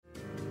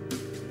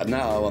And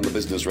now on the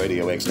Business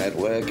Radio X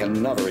Network,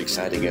 another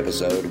exciting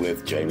episode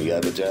with Jamie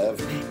Overturf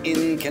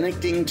in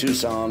Connecting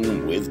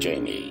Tucson with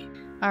Jamie.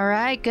 All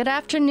right, good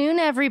afternoon,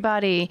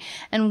 everybody,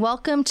 and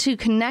welcome to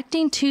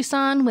Connecting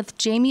Tucson with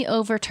Jamie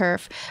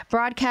Overturf,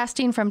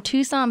 broadcasting from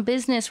Tucson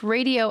Business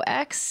Radio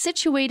X,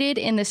 situated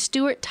in the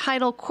Stewart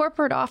Title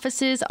corporate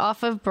offices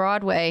off of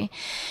Broadway.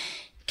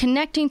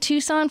 Connecting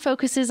Tucson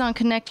focuses on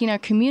connecting our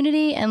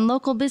community and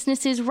local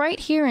businesses right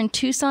here in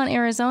Tucson,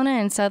 Arizona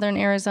and Southern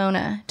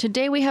Arizona.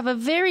 Today we have a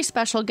very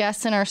special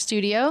guest in our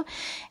studio,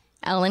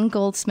 Ellen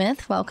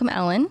Goldsmith. Welcome,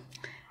 Ellen.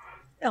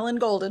 Ellen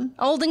Golden.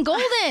 Golden.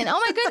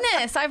 Oh my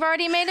goodness. I've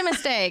already made a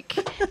mistake.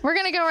 We're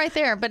going to go right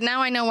there. But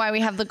now I know why we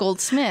have the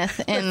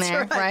Goldsmith in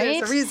there, right?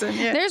 There's a reason.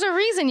 Yeah. There's a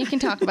reason. You can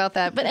talk about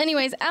that. But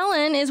anyways,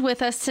 Ellen is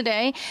with us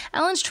today.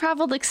 Ellen's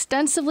traveled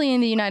extensively in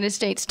the United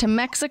States to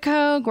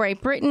Mexico,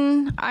 Great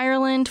Britain,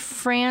 Ireland,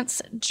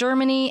 France,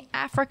 Germany,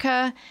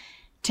 Africa,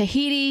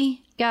 Tahiti.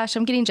 Gosh,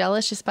 I'm getting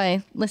jealous just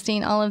by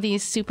listing all of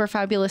these super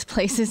fabulous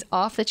places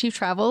off that you've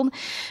traveled.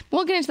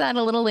 We'll get into that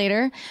a little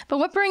later. But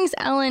what brings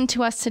Ellen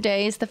to us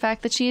today is the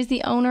fact that she is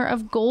the owner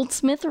of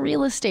Goldsmith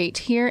Real Estate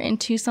here in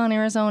Tucson,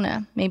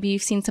 Arizona. Maybe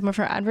you've seen some of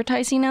her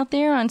advertising out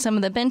there on some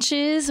of the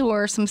benches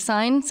or some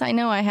signs. I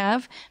know I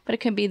have, but it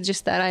could be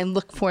just that I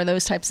look for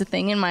those types of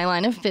things in my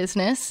line of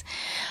business.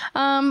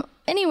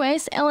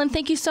 Anyways, Ellen,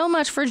 thank you so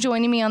much for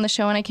joining me on the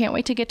show, and I can't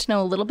wait to get to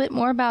know a little bit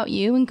more about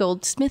you and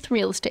Goldsmith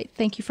Real Estate.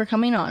 Thank you for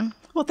coming on.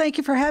 Well, thank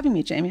you for having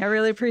me, Jamie. I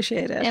really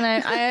appreciate it. And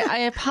I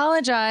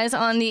apologize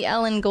on the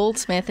Ellen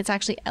Goldsmith. It's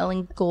actually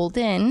Ellen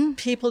Golden.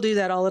 People do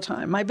that all the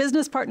time. My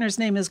business partner's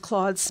name is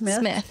Claude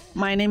Smith.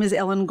 My name is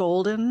Ellen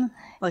Golden.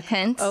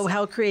 Hence. Oh,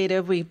 how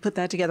creative. We put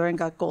that together and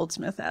got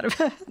Goldsmith out of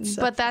it.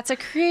 So. But that's a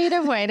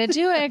creative way to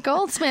do it,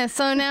 Goldsmith.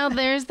 So now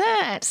there's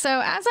that. So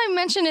as I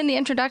mentioned in the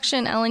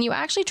introduction, Ellen, you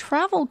actually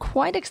traveled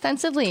quite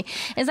extensively.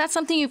 Is that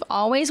something you've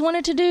always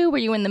wanted to do? Were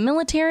you in the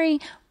military?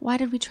 Why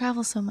did we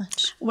travel so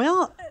much?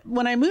 Well,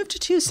 when I moved to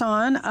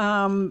Tucson,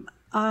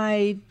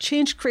 I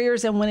changed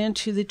careers and went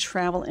into the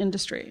travel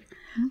industry.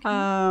 Okay.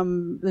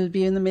 It would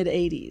be in the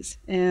mid-'80s.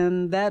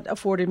 And that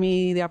afforded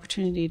me the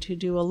opportunity to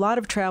do a lot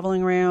of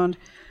traveling around.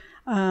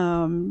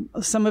 Some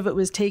of it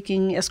was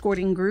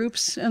escorting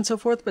groups and so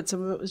forth, but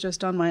some of it was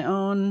just on my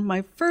own.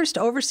 My first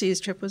overseas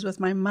trip was with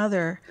my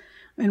mother,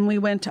 and we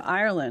went to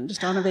Ireland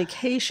just on a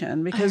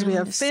vacation because we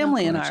have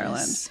family in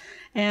Ireland.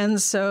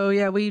 And so,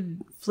 yeah, we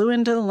flew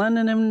into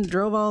London and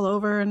drove all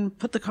over and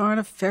put the car on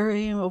a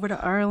ferry over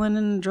to Ireland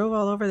and drove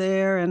all over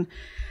there. And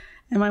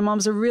my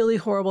mom's a really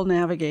horrible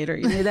navigator.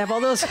 You need to have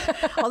all those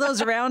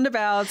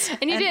roundabouts.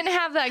 And you didn't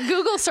have that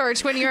Google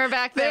search when you were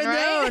back then,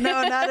 right?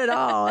 No, not at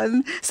all.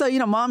 And so,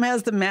 Mom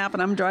has the map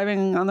and I'm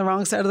driving on the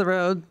wrong side of the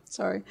road.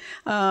 Sorry.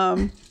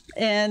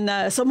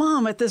 So,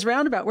 Mom, at this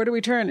roundabout, where do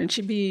we turn? And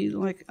she'd be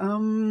like,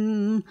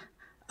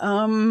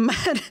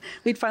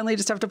 we'd finally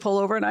just have to pull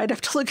over and I'd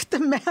have to look at the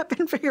map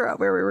and figure out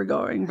where we were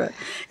going. But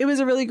it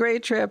was a really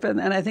great trip.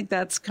 And I think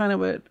that's kind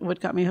of what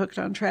got me hooked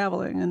on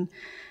traveling. And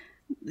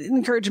it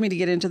encouraged me to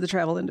get into the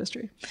travel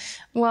industry.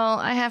 Well,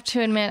 I have to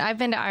admit, I've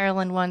been to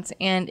Ireland once,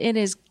 and it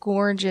is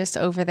gorgeous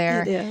over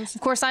there. It is.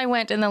 Of course, I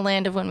went in the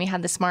land of when we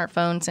had the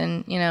smartphones,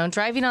 and,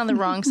 driving on the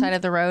wrong side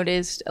of the road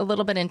is a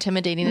little bit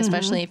intimidating,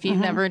 especially if you've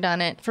never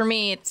done it. For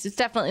me, it's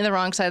definitely the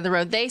wrong side of the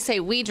road. They say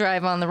we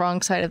drive on the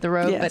wrong side of the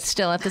road, but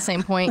still at the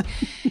same point.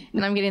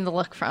 And I'm getting the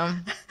look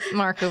from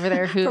Mark over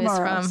there, who is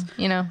from,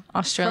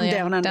 Australia.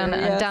 From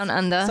down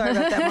under. Sorry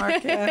about that,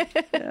 Mark. Yeah.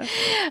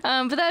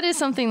 But that is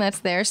something that's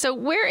there. So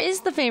where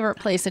is the favorite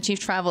place that you've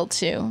traveled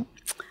to?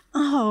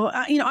 Oh,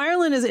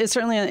 Ireland is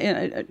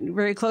certainly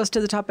very close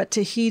to the top. At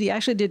Tahiti, I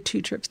actually did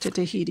 2 trips to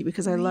Tahiti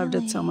because I loved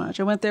it so much.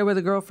 I went there with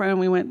a girlfriend.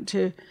 We went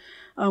to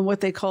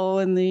what they call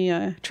in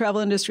the travel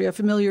industry a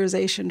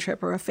familiarization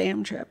trip or a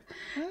fam trip.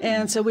 Oh.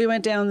 And so we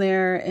went down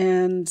there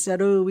and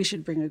said, we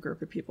should bring a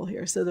group of people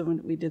here. So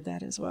then we did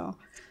that as well.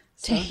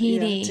 So,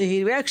 Tahiti. Yeah,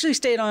 Tahiti. We actually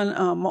stayed on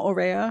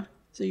Moorea.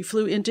 So you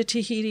flew into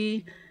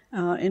Tahiti,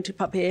 into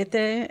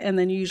Papeete, and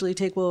then you usually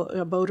take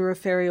a boat or a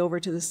ferry over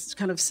to this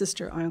kind of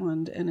sister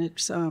island, and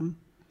it's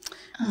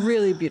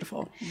really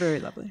beautiful, very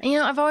lovely.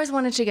 I've always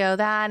wanted to go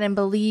that and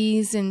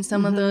Belize and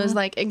some of those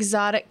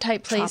exotic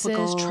type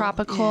places,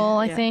 tropical.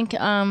 I think.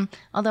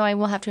 Although I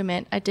will have to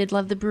admit, I did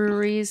love the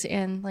breweries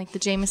and the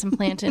Jameson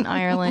plant in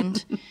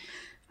Ireland.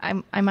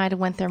 I might have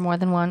went there more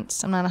than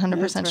once. I'm not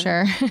 100%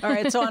 sure. All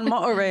right. So on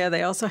Moorea,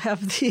 they also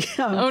have the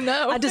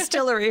a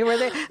distillery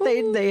where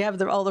they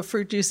have all the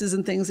fruit juices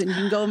and things, and you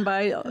can go and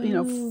buy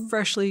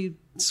freshly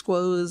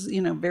squoze,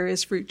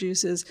 various fruit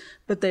juices.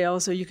 But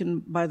you can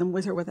buy them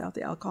with or without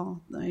the alcohol.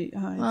 Now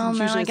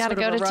I got to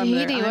go to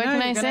Tahiti. What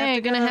can I say?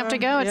 I'm going to have to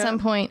go at some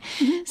point.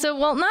 So,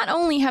 not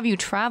only have you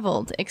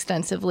traveled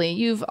extensively,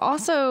 you've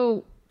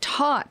also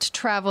taught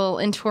travel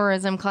and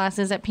tourism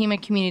classes at Pima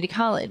Community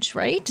College,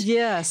 right?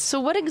 Yes. So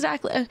what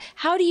exactly,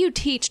 how do you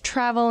teach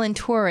travel and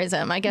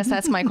tourism? I guess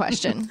that's my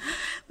question.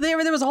 There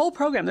was a whole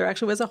program. There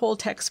actually was a whole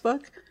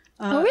textbook.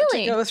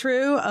 Really? To go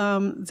through.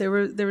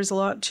 There was a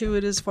lot to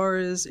it as far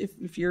as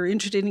if you're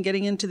interested in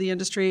getting into the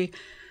industry.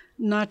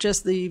 not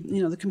just the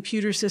the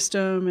computer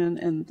system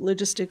and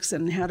logistics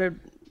and how to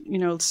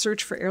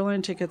search for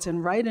airline tickets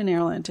and write an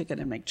airline ticket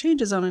and make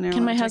changes on an airline ticket.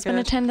 Can my husband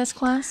attend this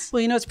class?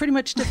 Well, it's pretty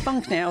much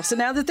defunct now. So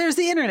now that there's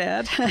the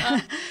internet,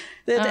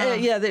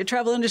 the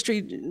travel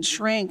industry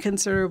shrank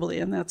considerably,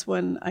 and that's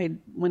when I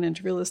went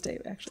into real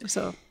estate, actually.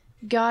 So,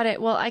 got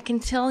it. Well, I can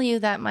tell you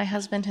that my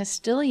husband has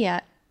still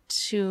yet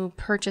to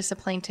purchase a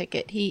plane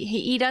ticket.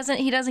 He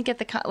doesn't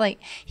get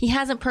he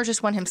hasn't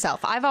purchased one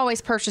himself. I've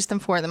always purchased them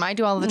for them. I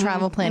do all of the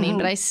travel planning,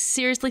 but I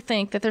seriously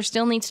think that there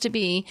still needs to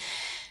be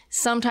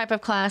some type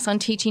of class on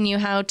teaching you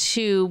how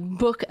to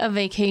book a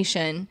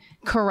vacation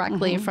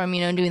correctly from,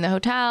 doing the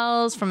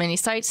hotels, from any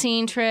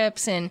sightseeing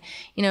trips, and,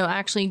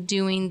 actually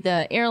doing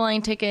the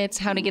airline tickets,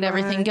 how to get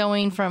everything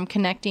going from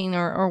connecting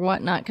or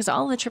whatnot. Because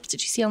all the trips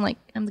that you see on,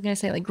 I'm going to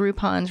say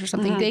Groupon's or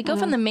something, they go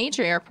from the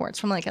major airports,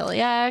 from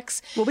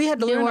LAX. Well, we had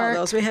to learn all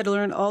those. We had to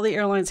learn all the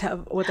airlines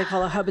have what they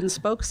call a hub and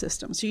spoke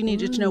system. So you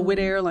needed to know what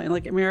airline,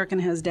 like American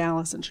has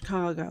Dallas and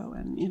Chicago,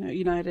 and,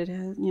 United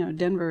has,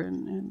 Denver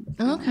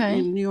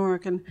and New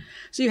York. And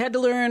so you had to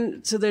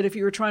learn so that if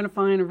you were trying to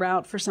find a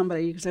route for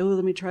somebody, you could say,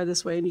 let me try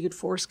this way, and you could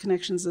force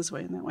connections this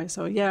way and that way.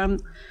 So yeah,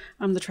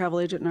 I'm the travel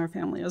agent in our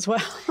family as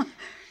well.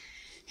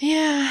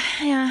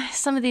 Yeah.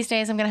 Some of these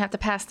days I'm going to have to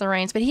pass the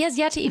reins, but he has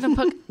yet to even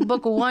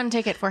book one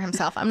ticket for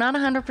himself. I'm not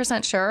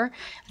 100% sure.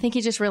 I think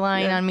he's just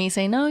relying on me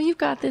saying, "No, you've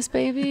got this,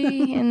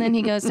 baby," and then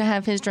he goes to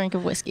have his drink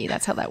of whiskey.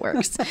 That's how that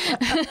works.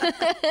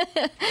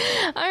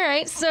 All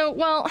right. So,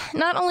 well,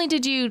 not only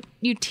did you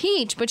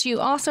teach, but you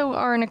also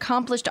are an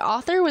accomplished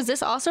author. Was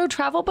this also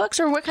travel books,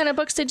 or what kind of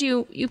books did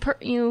you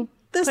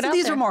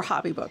These were more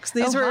hobby books.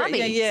 These were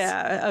hobbies.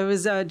 It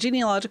was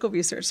genealogical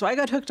research. So I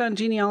got hooked on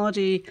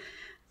genealogy.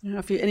 I don't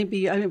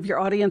know if your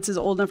audience is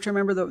old enough to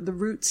remember the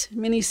Roots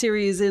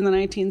miniseries in the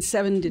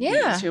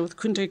 1970s, with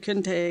Kunta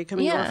Kinte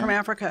coming over from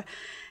Africa.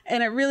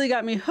 And it really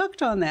got me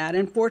hooked on that.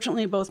 And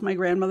fortunately, both my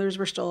grandmothers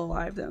were still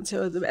alive then.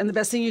 So, and the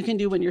best thing you can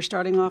do when you're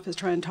starting off is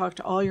try and talk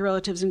to all your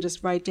relatives and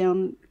just write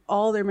down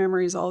all their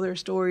memories, all their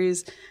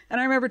stories.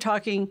 And I remember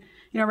talking,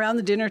 around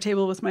the dinner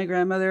table with my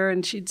grandmother,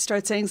 and she'd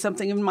start saying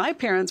something, and my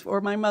parents or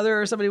my mother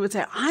or somebody would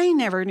say, "I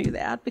never knew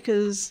that,"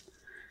 because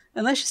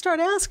unless you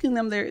start asking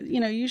them, they're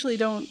usually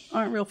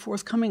aren't real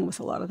forthcoming with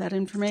a lot of that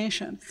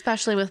information.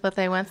 Especially with what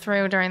they went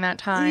through during that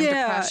time,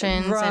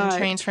 depressions and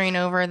transferring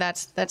over.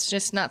 That's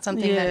just not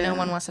something that no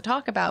one wants to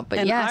talk about.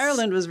 But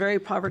Ireland was very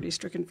poverty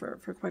stricken for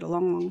quite a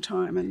long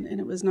time, and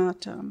it was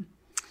not.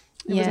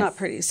 It was not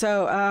pretty.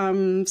 So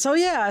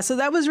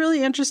that was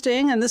really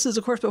interesting. And this is,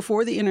 of course,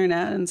 before the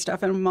internet and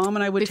stuff. And Mom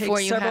and I would take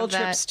several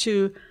trips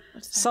to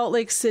Salt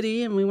Lake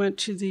City, and we went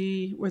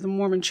to where the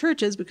Mormon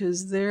church is,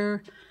 because they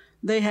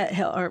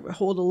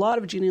hold a lot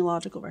of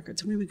genealogical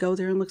records. And we would go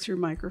there and look through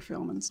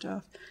microfilm and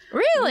stuff.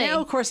 Really?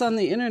 Now, of course, on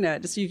the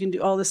internet, so you can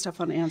do all this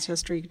stuff on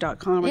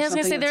Ancestry.com. Yeah, I was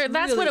going to say that's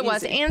really what it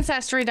was,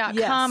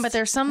 Ancestry.com. But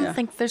there's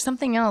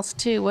something else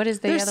too. What is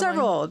the other one? There's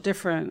several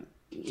different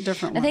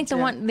ones. I think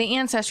the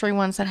Ancestry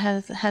ones that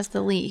has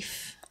the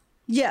leaf.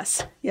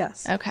 Yes.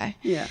 Okay.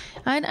 Yeah.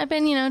 I've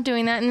been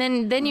doing that,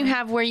 and then you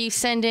have where you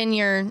send in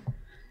your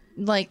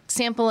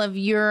sample of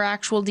your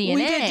actual DNA.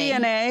 We did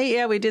DNA.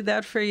 Yeah, we did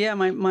that for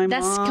my mom.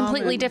 That's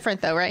completely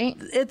different though, right?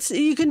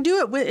 You can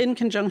do it in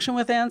conjunction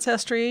with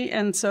Ancestry,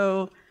 and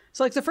so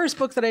like the first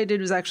book that I did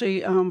was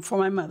actually for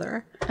my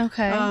mother.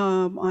 Okay.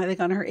 I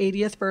think on her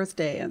 80th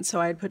birthday, and so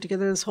I had put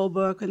together this whole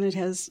book, and it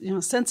has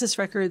census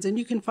records, and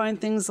you can find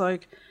things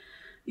like,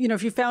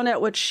 if you found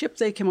out what ship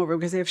they came over,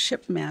 because they have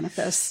ship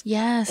manifests.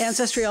 Yes.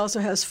 Ancestry also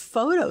has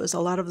photos, a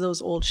lot of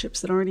those old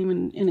ships that aren't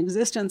even in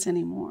existence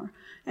anymore.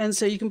 And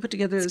so you can put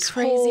together this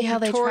whole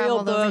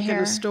pictorial book and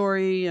a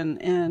story, and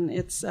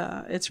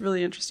it's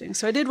really interesting.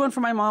 So I did one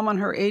for my mom on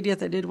her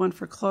 80th. I did one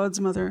for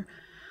Claude's mother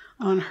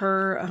on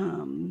her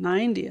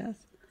 90th.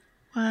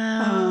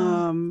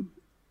 Wow.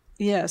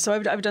 So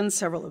I've done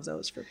several of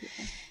those for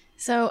people.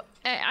 So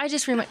I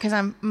just remember,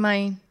 because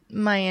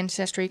my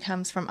ancestry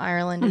comes from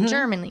Ireland and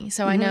Germany.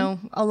 So I know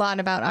a lot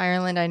about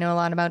Ireland. I know a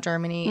lot about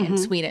Germany and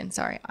Sweden.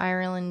 Sorry,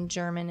 Ireland,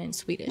 German, and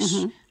Swedish.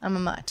 I'm a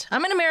mutt.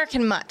 I'm an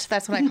American mutt.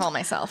 That's what I call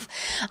myself.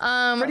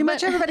 Pretty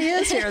much everybody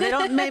is here.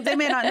 They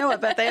may not know it,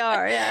 but they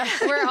are. Yeah,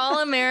 we're all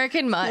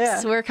American mutts.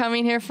 Yeah. We're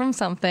coming here from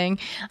something.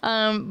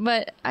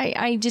 But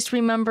I just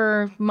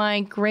remember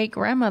my great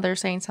grandmother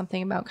saying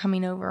something about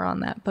coming over on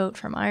that boat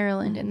from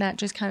Ireland, and that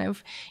just kind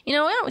of,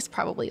 I was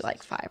probably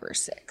like 5 or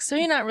 6. So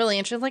you're not really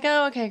interested. Like,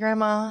 oh, okay,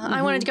 Grandma,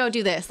 I wanted to go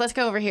do this. Let's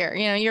go over here.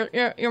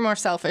 You're more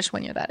selfish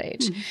when you're that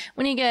age.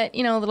 When you get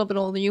a little bit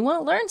older, you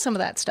want to learn some of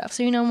that stuff,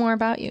 so you know more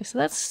about you. So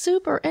that's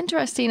super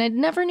interesting. I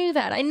never knew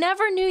that. I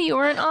never knew you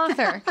were an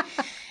author.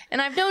 And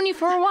I've known you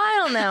for a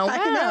while now.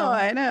 Wow.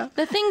 I know.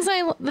 The things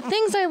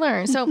I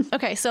learned. So,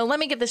 okay, so let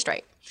me get this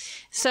straight.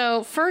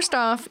 So first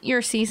off, you're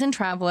a seasoned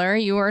traveler,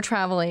 you were a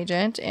travel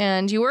agent,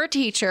 and you were a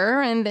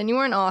teacher, and then you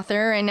were an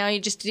author, and now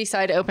you just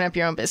decide to open up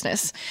your own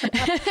business.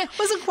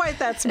 Wasn't quite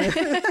that smooth.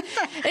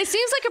 It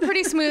seems like a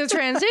pretty smooth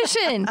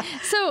transition.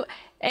 So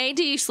A,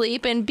 do you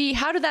sleep? And B,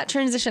 how did that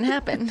transition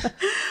happen?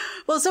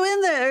 Well, so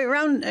in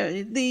around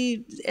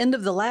the end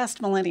of the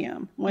last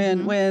millennium,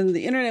 when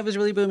the internet was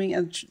really booming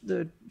and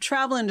the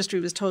travel industry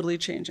was totally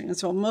changing, and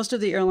so most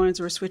of the airlines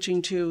were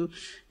switching to,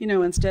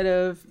 instead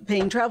of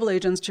paying travel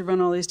agents to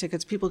run all these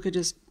tickets, people could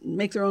just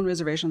make their own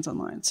reservations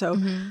online. So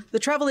the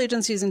travel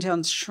agencies in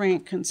town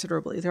shrank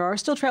considerably. There are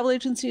still travel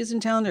agencies in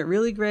town. They're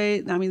really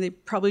great. I mean, they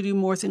probably do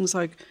more things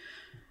like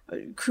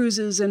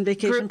cruises and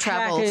vacation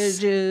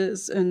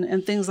packages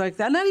and things like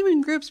that. Not even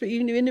groups, but you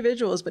can do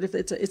individuals. But if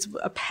it's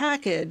a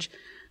package,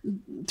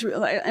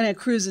 and a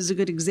cruise is a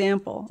good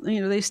example.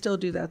 They still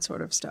do that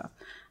sort of stuff.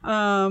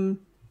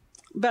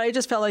 But I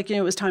just felt like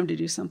it was time to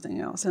do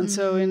something else. And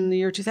so in the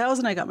year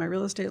 2000, I got my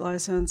real estate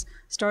license.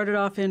 Started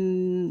off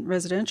in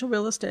residential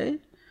real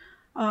estate.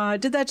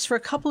 Did that just for a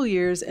couple of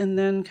years, and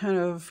then kind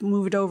of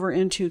moved over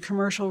into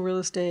commercial real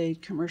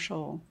estate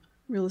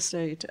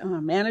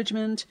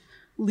management,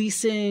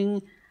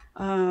 leasing.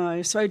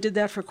 So I did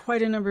that for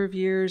quite a number of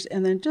years.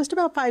 And then just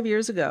about 5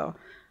 years ago,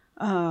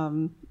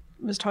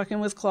 was talking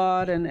with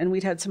Claude, and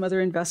we'd had some other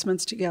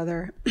investments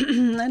together,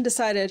 and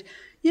decided,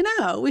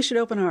 we should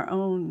open our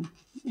own,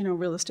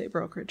 real estate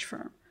brokerage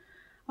firm.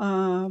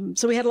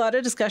 So we had a lot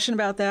of discussion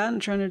about that and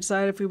trying to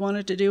decide if we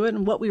wanted to do it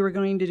and what we were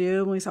going to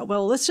do. And we thought,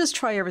 well, let's just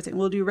try everything.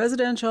 We'll do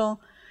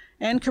residential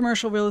and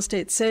commercial real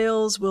estate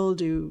sales. We'll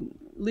do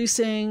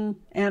leasing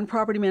and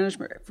property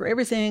management for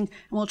everything.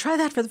 And we'll try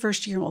that for the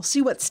first year, and we'll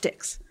see what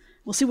sticks.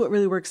 We'll see what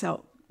really works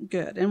out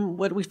good. And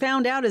what we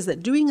found out is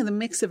that doing the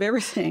mix of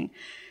everything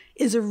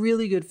is a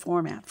really good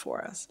format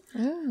for us.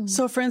 Oh.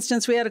 So, for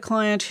instance, we had a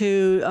client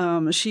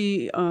who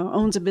she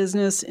owns a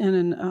business in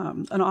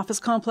an office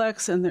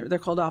complex, and they're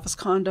called office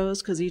condos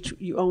because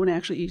you own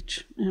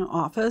each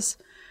office.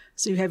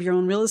 So you have your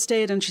own real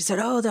estate. And she said,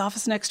 "Oh, the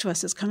office next to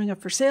us is coming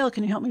up for sale.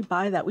 Can you help me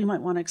buy that? We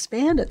might want to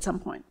expand at some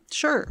point."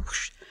 Sure.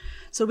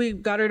 So we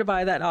got her to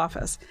buy that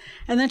office,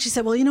 and then she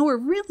said, "Well, we're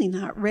really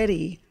not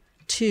ready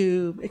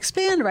to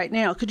expand right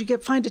now. Could you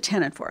find a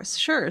tenant for us?"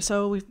 Sure.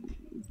 So we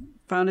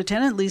found a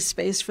tenant, leased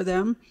space for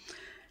them.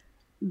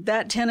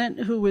 That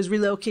tenant who was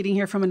relocating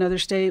here from another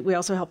state, we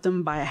also helped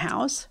them buy a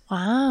house.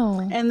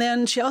 Wow. And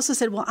then she also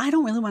said, "Well, I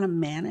don't really want to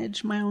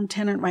manage my own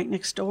tenant right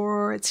next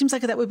door. It seems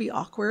like that would be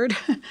awkward.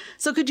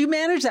 So could you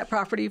manage that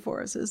property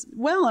for us as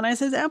well?" And I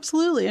said,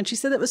 "Absolutely." And she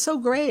said, "That was so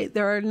great.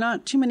 There are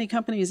not too many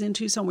companies in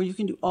Tucson where you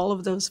can do all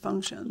of those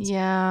functions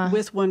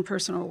with one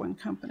person or one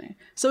company."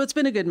 So it's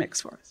been a good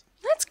mix for us.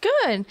 That's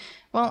good.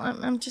 Well,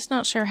 I'm just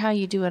not sure how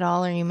you do it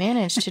all or you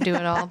manage to do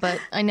it all, but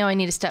I know I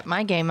need to step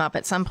my game up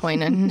at some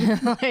point and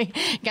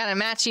gotta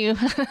match you.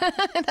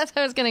 That's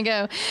how it's going to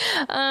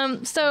go.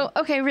 So,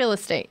 okay, real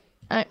estate.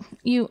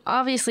 You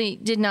obviously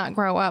did not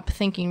grow up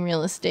thinking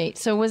real estate.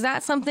 So was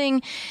that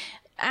something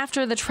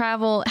after the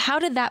travel, how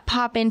did that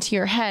pop into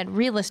your head,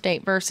 real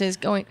estate versus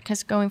going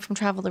from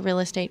travel to real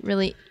estate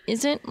really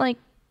isn't like,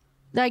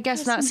 I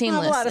guess not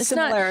seamless. Not a lot of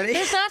similarities.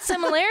 There's not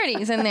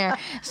similarities in there.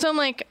 So I'm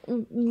like,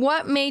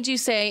 what made you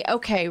say,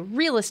 okay,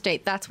 real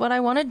estate, that's what I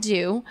want to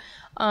do?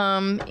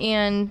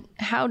 And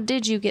how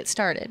did you get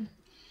started?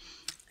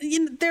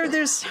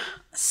 There's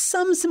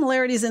some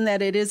similarities in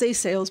that it is a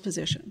sales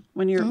position.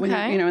 When you're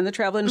in the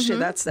travel industry,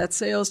 that's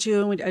sales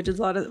too. And I did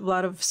a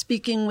lot of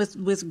speaking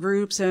with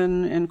groups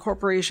and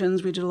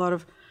corporations. We did a lot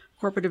of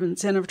corporate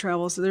incentive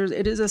travel. So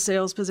it is a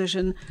sales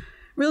position.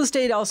 Real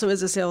estate also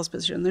is a sales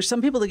position. There's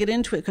some people that get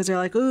into it because they're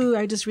like, "Ooh,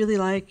 I just really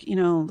like,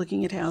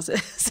 looking at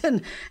houses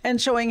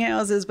and showing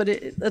houses." But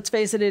let's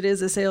face it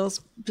is a sales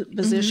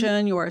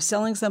position. You are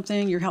selling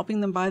something. You're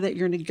helping them buy that.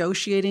 You're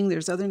negotiating.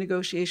 There's other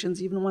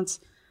negotiations even once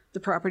the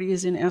property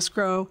is in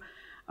escrow.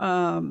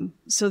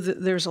 So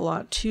there's a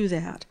lot to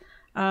that.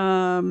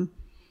 And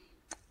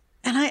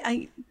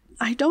I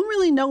don't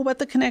really know what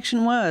the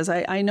connection was.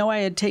 I know I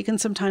had taken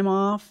some time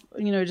off,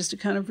 just to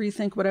kind of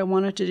rethink what I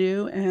wanted to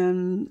do.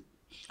 And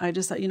I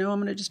just thought, I'm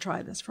going to just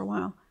try this for a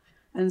while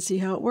and see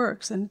how it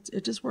works. And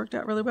it just worked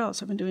out really well.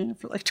 So I've been doing it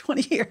for like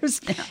 20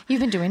 years now.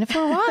 You've been doing it for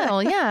a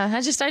while. Yeah. I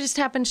just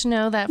happen to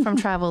know that from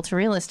travel to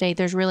real estate,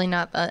 there's really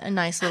not a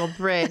nice little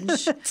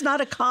bridge. It's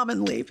not a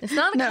common leap. It's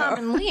not a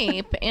common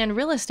leap. And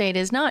real estate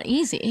is not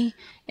easy,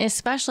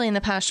 especially in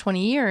the past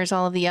 20 years,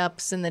 all of the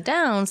ups and the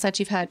downs that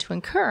you've had to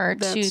incur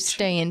to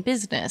stay in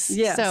business.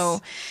 Yes.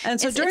 So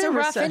it's a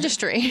rough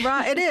industry.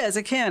 Right. It is.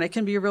 It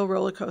can be a real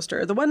roller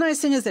coaster. The one nice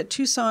thing is that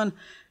Tucson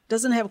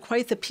doesn't have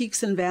quite the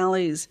peaks and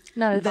valleys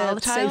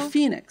that, say,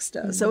 Phoenix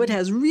does. Mm-hmm. So it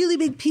has really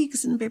big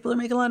peaks and people are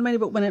making a lot of money.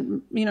 But when it,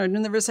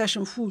 in the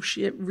recession, whoosh,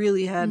 it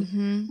really had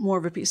more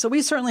of a peak. So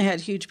we certainly had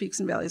huge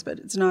peaks and valleys, but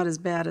it's not as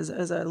bad as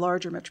a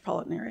larger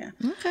metropolitan area.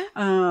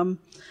 Okay.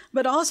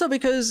 But also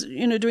because,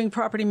 doing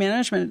property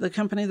management, the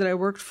company that I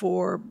worked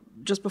for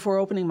just before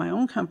opening my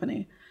own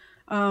company,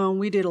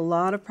 we did a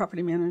lot of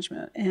property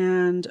management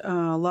and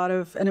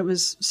and it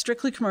was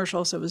strictly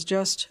commercial. So it was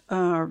just,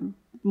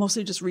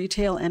 mostly just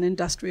retail and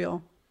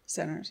industrial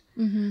centers.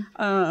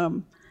 Mm-hmm.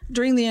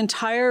 During the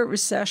entire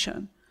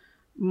recession,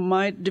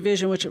 my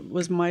division, which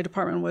was my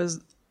department, was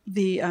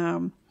the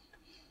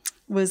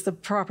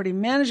property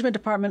management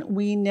department.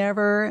 We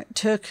never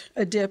took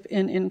a dip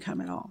in income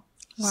at all.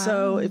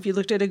 So if you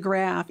looked at a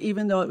graph,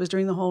 even though it was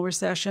during the whole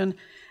recession,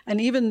 and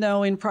even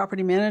though in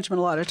property management,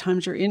 a lot of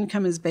times your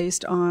income is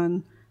based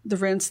on the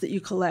rents that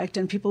you collect,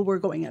 and people were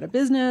going out of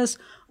business,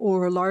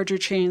 or larger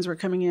chains were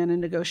coming in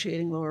and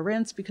negotiating lower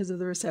rents because of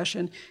the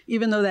recession.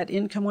 Even though that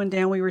income went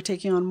down, we were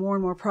taking on more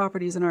and more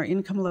properties, and our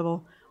income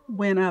level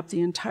went up the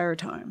entire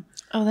time.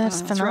 Oh, that's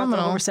throughout phenomenal.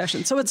 the whole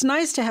recession. So it's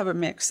nice to have a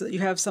mix, so that you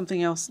have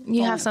something else.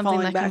 You have something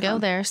that can go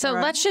on. there. So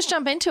let's just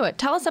jump into it.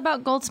 Tell us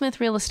about Goldsmith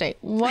Real Estate.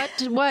 What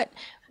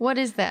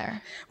is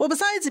there? Well,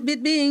 besides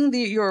it being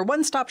your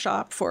one-stop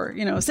shop for,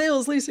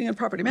 sales, leasing, and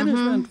property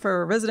management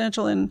for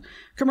residential and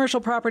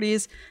commercial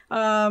properties,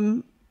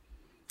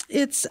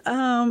 it's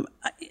I'll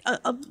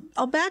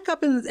back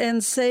up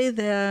and say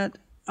that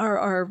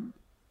our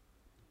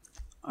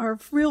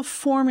real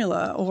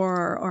formula,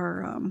 or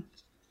our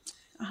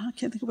I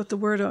can't think of what the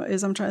word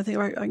is. I'm trying to think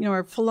of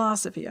our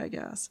philosophy, I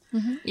guess,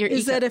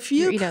 is that if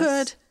you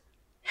put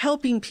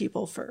helping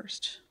people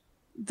first,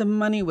 the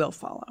money will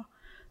follow.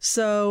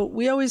 So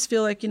we always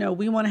feel like,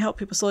 we want to help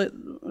people. So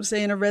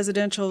say in a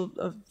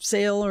residential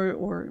sale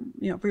or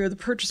the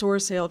purchase or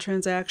sale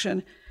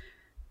transaction,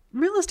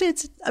 real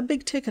estate's a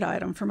big ticket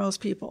item for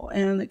most people,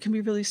 and it can be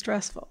really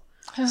stressful.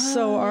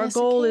 So our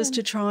goal is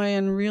to try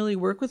and really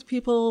work with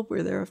people.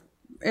 We're there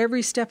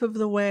every step of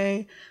the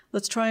way.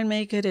 Let's try and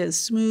make it as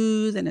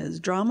smooth and as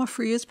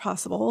drama-free as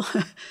possible.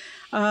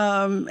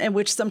 And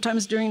which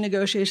sometimes during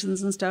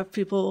negotiations and stuff,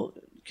 people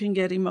can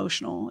get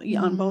emotional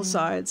on both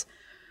sides.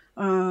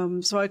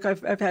 So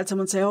I've had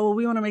someone say, oh, well,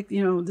 we want to make,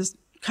 this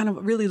kind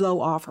of really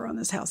low offer on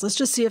this house. Let's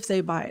just see if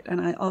they buy it.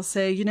 And I'll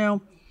say, the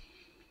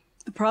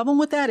problem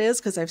with that is,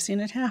 because I've seen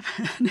it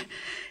happen,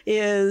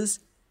 is,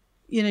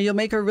 you'll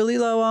make a really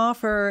low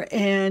offer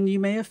and you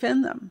may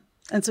offend them.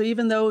 And so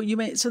even though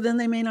then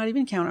they may not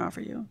even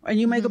counteroffer you. And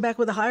you may go back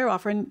with a higher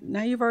offer, and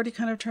now you've already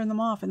kind of turned them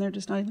off, and they're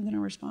just not even going to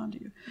respond to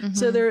you.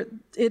 So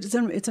it's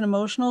an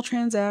emotional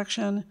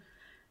transaction.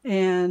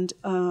 And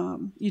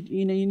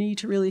you need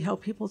to really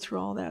help people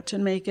through all that to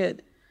make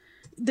it.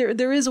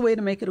 There is a way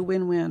to make it a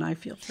win-win, I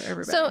feel, for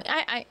everybody. So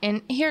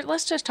and here,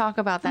 let's just talk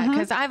about that,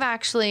 because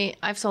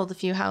I've sold a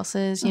few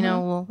houses.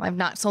 Well, I've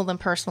not sold them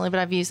personally, but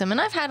I've used them, and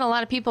I've had a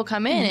lot of people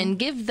come in and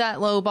give that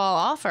low ball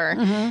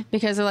offer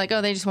because they're like,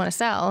 oh, they just want to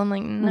sell. I'm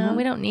like, no,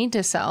 we don't need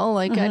to sell.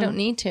 Like, I don't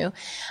need to.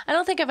 I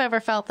don't think I've ever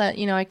felt that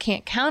I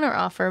can't counter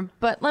offer.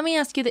 But let me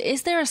ask you,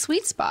 is there a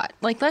sweet spot?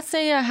 Like, let's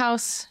say a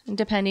house,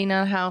 depending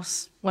on a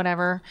house,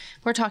 whatever,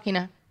 we're talking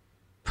a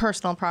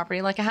personal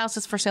property, like a house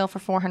is for sale for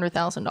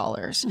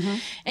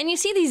 $400,000. And you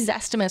see these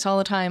estimates all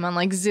the time on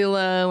like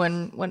Zillow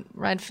and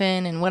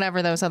Redfin and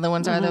whatever those other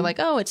ones are. They're like,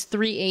 oh, it's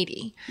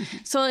 380.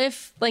 So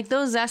if like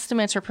those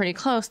estimates are pretty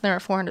close, they're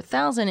at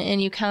 400,000 and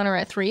you counter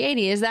at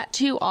 380, is that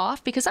too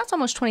off? Because that's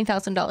almost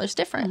 $20,000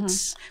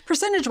 difference.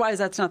 Percentage wise,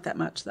 that's not that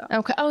much though.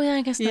 Okay. Oh yeah,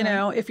 I guess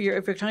not. If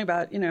you're talking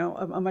about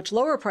a much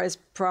lower price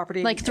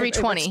property, like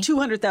 320, if it's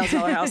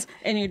 $200,000 house,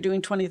 and you're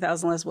doing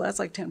 20,000 less, well, that's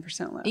like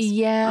 10% less.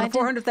 Yeah, a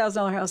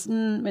 $400,000 house,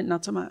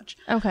 not so much.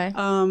 Okay.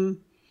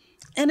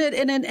 And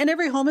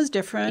every home is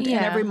different,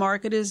 and every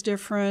market is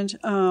different.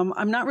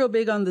 I'm not real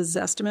big on the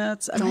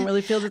Zestimates. I don't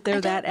really feel that they're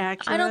that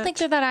accurate. I don't think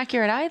they're that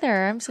accurate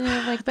either. I'm sitting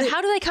there like, but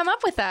how do they come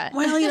up with that?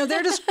 Well,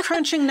 they're just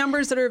crunching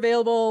numbers that are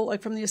available,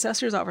 like from the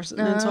assessor's office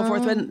and so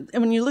forth. And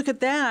when you look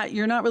at that,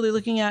 you're not really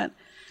looking at,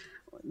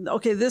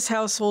 okay, this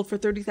house sold for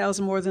 $30,000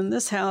 more than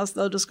this house.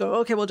 They'll just go,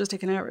 okay, we'll just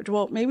take an average.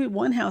 Well, maybe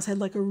one house had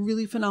like a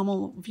really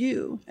phenomenal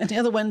view, and the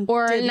other one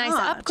did nice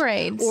not.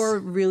 Upgrades, or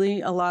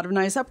really a lot of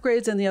nice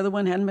upgrades, and the other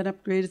one hadn't been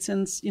upgraded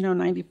since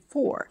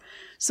 94.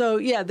 So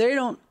yeah, they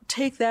don't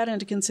take that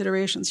into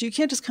consideration. So you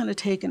can't just kind of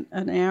take an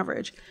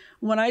average.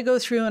 When I go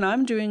through and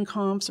I'm doing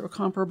comps or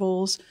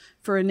comparables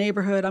for a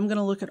neighborhood, I'm going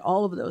to look at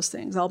all of those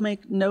things. I'll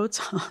make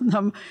notes on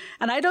them,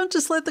 and I don't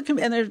just let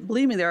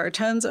believe me, there are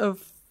tons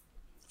of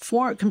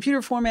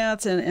computer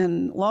formats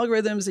and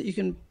logarithms that you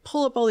can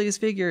pull up all these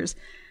figures.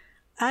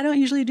 I don't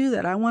usually do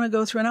that. I want to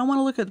go through and I want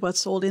to look at what's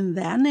sold in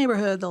that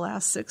neighborhood the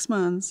last 6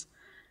 months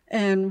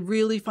and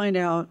really find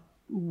out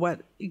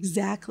what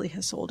exactly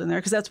has sold in there,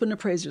 because that's what an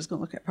appraiser is going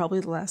to look at, probably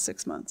the last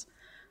 6 months.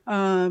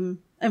 And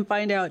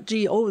find out,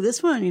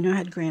 this one,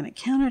 had granite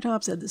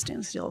countertops, had the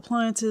stainless steel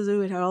appliances,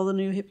 it had all the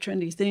new hip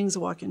trendy things, a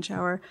walk-in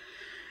shower,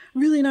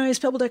 really nice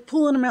pebble deck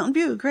pool and a mountain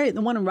view. Great.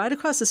 The one right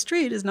across the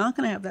street is not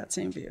going to have that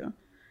same view.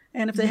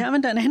 And if they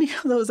haven't done any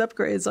of those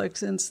upgrades, like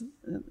since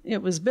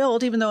it was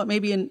built, even though it may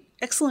be in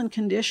excellent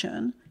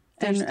condition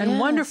and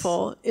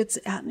wonderful,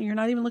 you're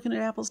not even looking at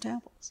apples to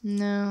apples.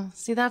 No.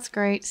 See, that's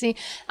great. See,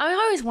 I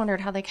always wondered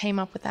how they came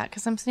up with that,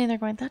 because I'm sitting there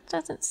going, that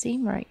doesn't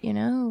seem right,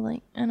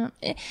 Like,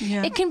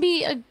 it can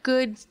be a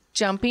good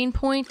jumping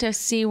point to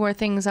see where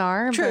things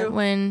are. True. But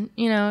when,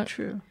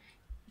 True.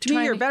 To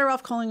me, you're better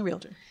off calling a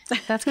realtor.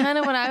 That's kind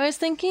of what I was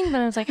thinking,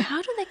 but I was like,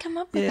 how do they come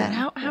up with that?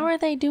 How are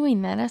they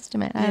doing that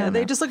estimate? I don't know.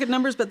 They just look at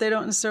numbers, but they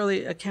don't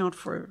necessarily account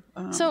for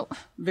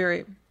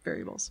very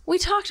variables. We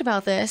talked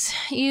about this.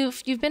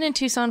 You've been in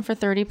Tucson for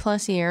 30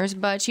 plus years,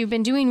 but you've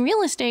been doing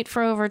real estate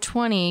for over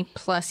 20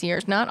 plus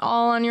years, not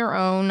all on your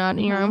own, not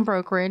in your own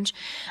brokerage.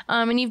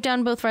 And you've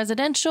done both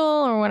residential,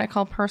 or what I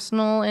call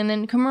personal, and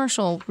then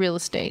commercial real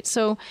estate.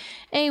 So,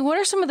 what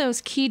are some of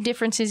those key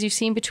differences you've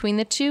seen between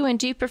the two, and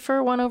do you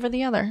prefer one over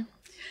the other?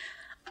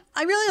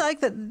 I really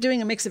like that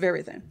doing a mix of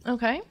everything.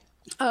 Okay.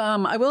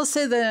 I will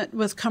say that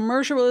with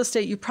commercial real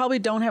estate, you probably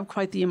don't have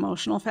quite the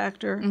emotional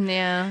factor.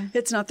 Yeah.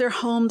 It's not their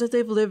home that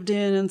they've lived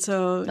in. And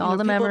so all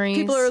the memories.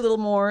 People are a little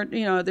more,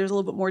 there's a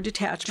little bit more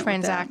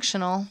detachment.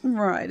 Transactional.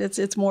 Right.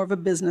 It's more of a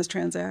business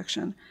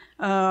transaction.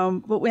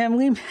 But when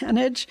we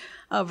manage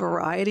a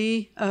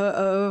variety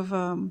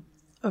of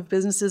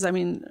businesses, I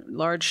mean,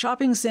 large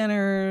shopping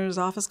centers,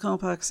 office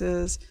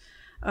complexes.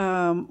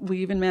 We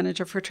even manage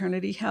a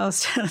fraternity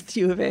house at the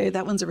U of A.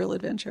 That one's a real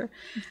adventure.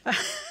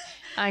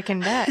 I can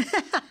bet.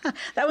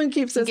 That one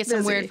keeps us busy. Get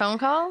some weird phone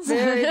calls?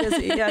 Very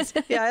busy, yes.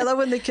 Yeah, I love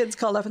when the kids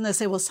call up and they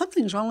say, well,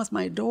 something's wrong with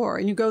my door.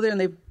 And you go there and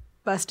they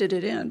busted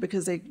it in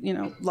because they,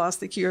 lost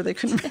the key or they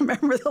couldn't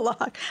remember the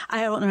lock.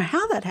 I don't know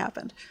how that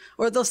happened.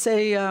 Or they'll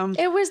say...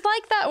 it was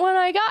like that when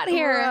I got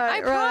here. I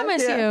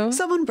promise you.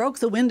 Someone broke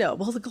the window.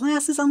 Well, the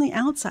glass is on the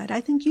outside.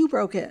 I think you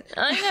broke it.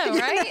 I know,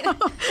 right?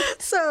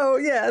 So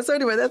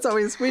anyway, that's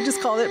always... We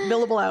just call it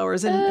billable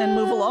hours and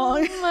move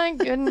along. Oh, my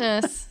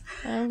goodness.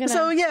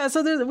 So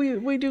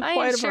we do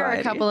quite a variety.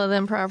 A couple of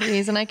them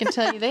properties, and I can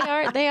tell you they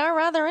are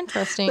rather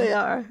interesting. They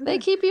are. They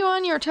keep you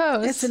on your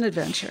toes. It's an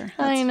adventure.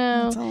 I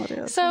know. That's all it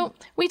is. So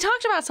we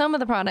talked about some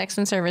of the products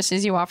and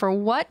services you offer.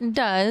 What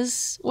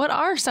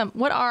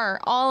are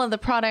all of the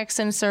products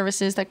and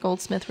services that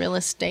Goldsmith Real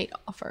Estate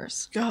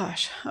offers?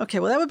 Gosh. Okay.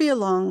 Well, that would be a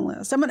long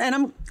list. I'm going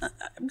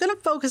to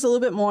focus a little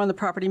bit more on the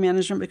property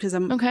management because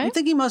I'm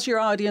thinking most of your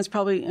audience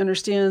probably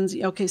understands.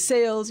 Okay,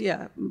 sales,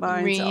 buy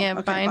and sell.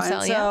 Yeah, buy and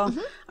sell. Yeah. Mm-hmm.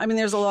 I mean,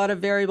 there's a lot of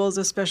variables,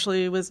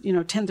 especially with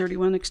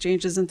 1031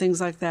 exchanges and things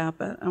like that.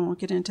 But I won't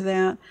get into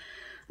that.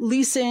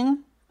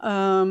 Leasing.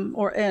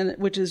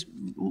 Which is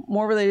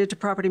more related to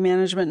property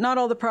management. Not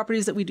all the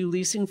properties that we do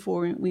leasing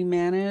for, we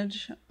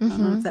manage. I don't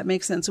know if that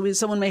makes sense. So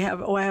someone may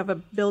have, I have a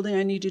building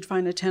I need you to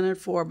find a tenant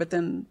for, but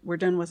then we're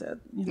done with it.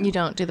 You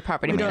don't do the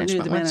property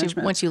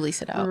management once you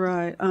lease it out.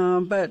 Right.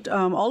 But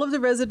all of the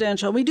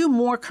residential, we do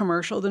more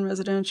commercial than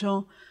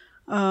residential.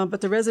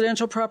 But the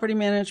residential property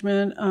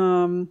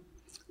management,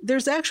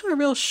 there's actually a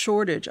real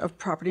shortage of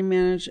property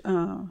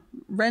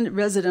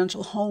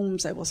residential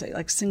homes, I will say,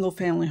 like single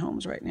family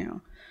homes right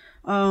now.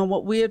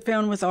 What we had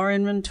found with our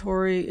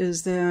inventory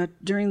is that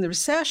during the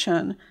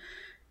recession,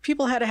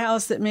 people had a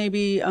house that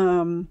maybe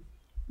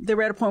they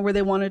were at a point where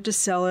they wanted to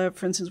sell it.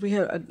 For instance, we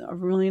had a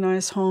really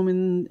nice home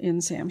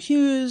in Sam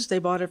Hughes. They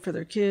bought it for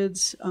their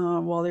kids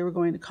while they were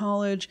going to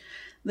college.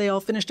 They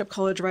all finished up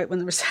college right when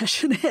the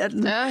recession hit.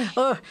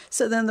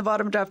 So then the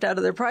bottom dropped out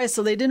of their price.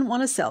 So they didn't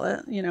want to sell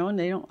it, and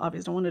they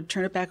obviously don't want to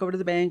turn it back over to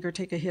the bank or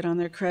take a hit on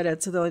their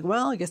credit. So they're like,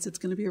 well, I guess it's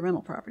going to be a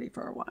rental property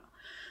for a while.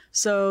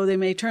 So they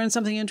may turn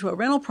something into a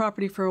rental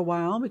property for a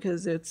while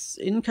because it's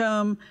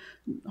income.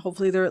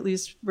 Hopefully they're at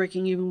least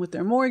breaking even with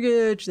their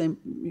mortgage. A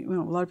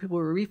lot of people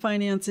were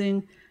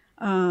refinancing.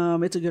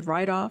 It's a good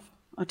write-off,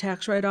 a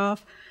tax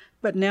write-off.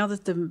 But now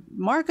that the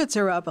markets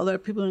are up, a lot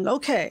of people are going,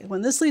 okay,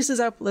 when this lease is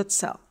up, let's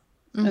sell.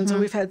 Mm-hmm. And so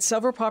we've had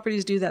several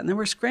properties do that. And then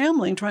we're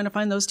scrambling, trying to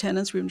find those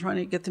tenants. We've been trying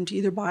to get them to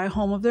either buy a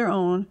home of their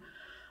own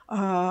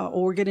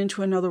or get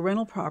into another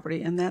rental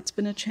property. And that's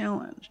been a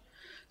challenge.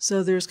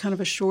 So there's kind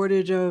of a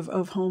shortage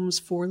of homes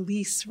for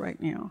lease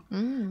right now.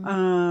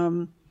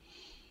 On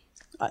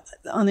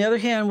the other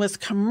hand, with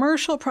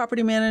commercial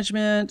property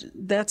management,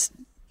 that's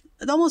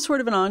almost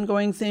sort of an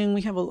ongoing thing.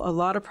 We have a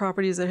lot of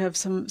properties that have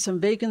some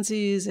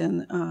vacancies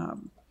and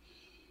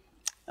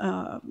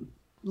a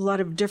lot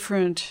of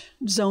different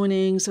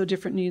zoning, so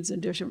different needs and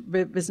different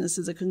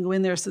businesses that can go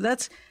in there. So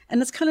it's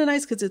kind of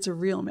nice because it's a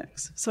real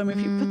mix. So I mean,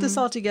 if you put this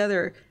all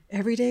together,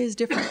 every day is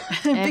different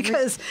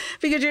because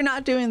you're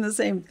not doing the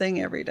same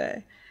thing every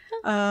day.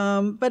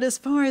 But as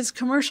far as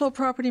commercial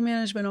property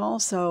management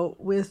also,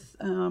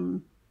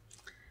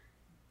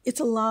 it's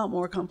a lot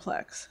more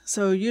complex.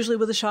 So usually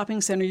with a shopping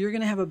center, you're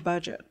going to have a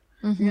budget.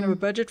 You're going to have a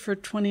budget for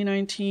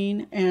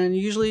 2019, and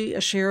usually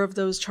a share of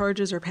those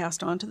charges are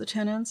passed on to the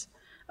tenants.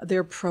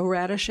 They're pro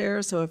rata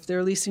shares, so if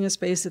they're leasing a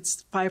space,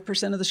 it's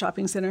 5% of the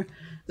shopping center.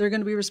 They're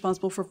going to be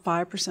responsible for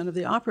 5% of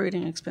the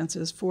operating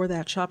expenses for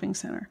that shopping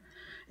center.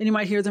 And you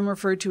might hear them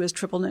referred to as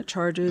triple net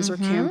charges or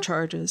CAM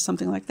charges,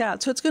 something like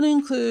that. So it's going to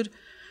include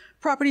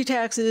property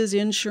taxes,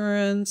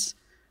 insurance,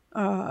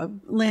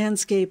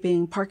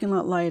 landscaping, parking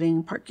lot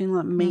lighting, parking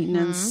lot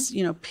maintenance,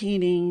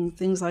 painting,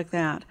 things like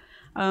that.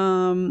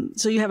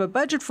 So you have a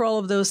budget for all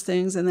of those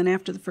things, and then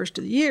after the first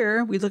of the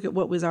year, we look at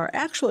what was our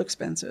actual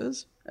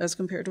expenses as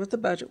compared to what the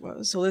budget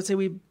was. So let's say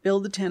we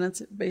build the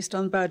tenants based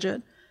on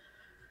budget.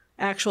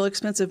 Actual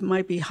expenses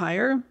might be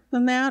higher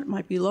than that,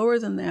 might be lower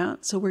than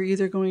that. So we're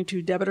either going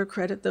to debit or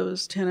credit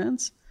those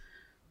tenants.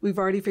 We've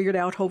already figured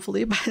out,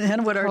 hopefully, by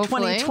then what our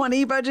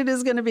 2020 budget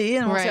is going to be.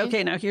 And we'll say,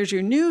 okay, now here's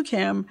your new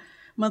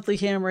monthly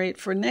CAM rate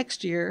for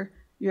next year.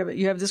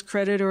 You have this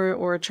credit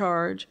or a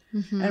charge,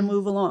 and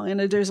move along. And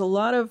there's a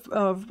lot of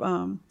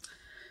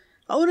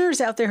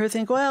owners out there who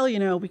think, well,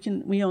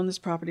 we own this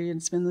property and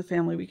it's been in the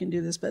family, we can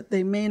do this, but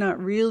they may not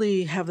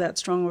really have that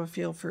strong of a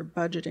feel for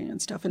budgeting and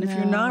stuff. And if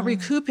you're not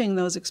recouping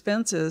those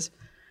expenses,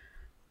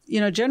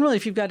 generally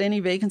if you've got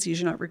any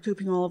vacancies, you're not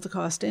recouping all of the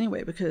cost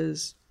anyway,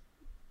 because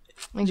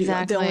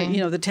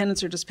the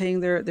tenants are just paying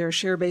their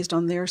share based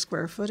on their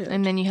square footage.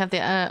 And then you have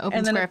the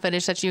open square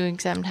footage that you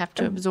have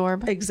to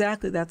absorb.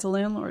 Exactly. That's a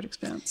landlord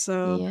expense.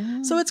 So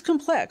it's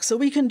complex. So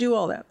we can do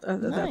all that,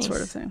 that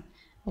sort of thing.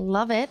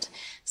 Love it.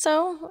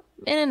 So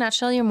in a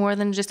nutshell, you're more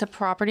than just a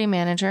property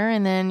manager,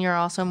 and then you're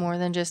also more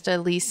than just a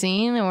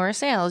leasing or a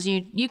sales.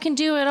 You can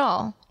do it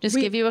all. Just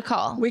give you a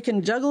call. We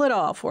can juggle it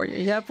all for you.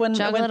 Yep.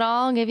 Juggle it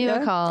all, give you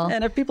a call.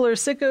 And if people are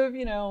sick of,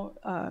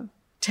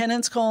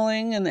 tenants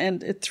calling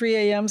and at 3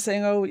 a.m.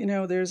 saying,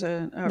 there's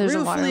a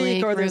roof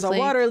leak, or there's a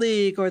water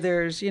leak, or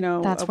there's,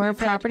 That's where a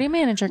property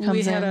manager comes in.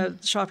 We had a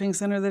shopping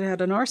center that had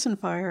an arson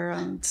fire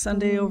on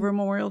Sunday over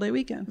Memorial Day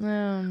weekend.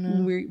 Oh,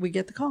 no. We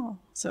get the call.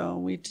 So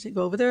we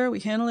go over there, we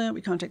handle it,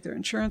 we contact their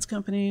insurance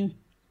company,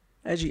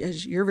 as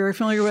you're very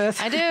familiar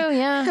with. I do,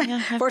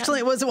 yeah. Fortunately,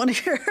 it wasn't one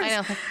of yours.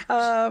 I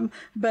know.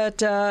 But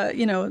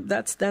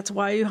that's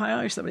why you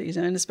hire somebody,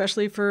 and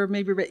especially for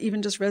maybe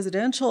even just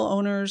residential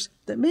owners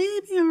that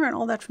maybe aren't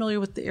all that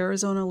familiar with the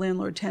Arizona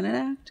Landlord-Tenant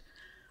Act.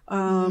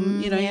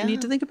 You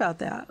need to think about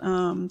that.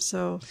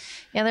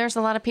 There's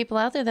a lot of people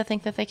out there that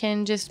think that they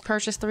can just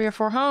purchase 3 or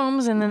 4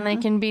 homes and then they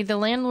can be the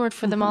landlord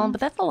for them all.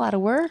 But that's a lot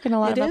of work and a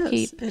lot of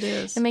upkeep. It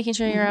is. And making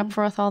sure you're up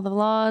with all the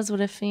laws.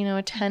 What if,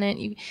 a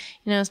tenant,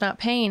 is not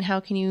paying?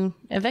 How can you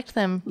evict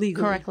them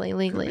correctly,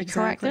 legally?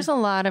 Exactly. Correct. There's a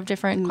lot of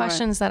different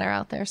questions that are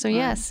out there. So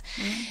yes,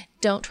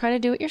 don't try to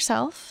do it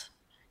yourself.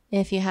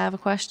 If you have a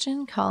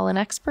question, call an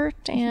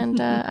expert, and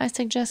I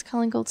suggest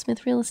calling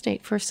Goldsmith Real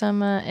Estate for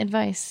some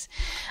advice.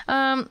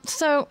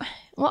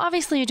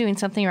 Obviously you're doing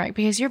something right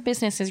because your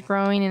business is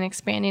growing and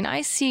expanding.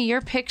 I see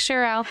your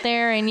picture out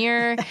there and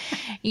your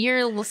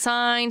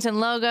signs and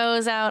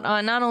logos out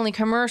on not only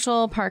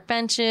commercial, park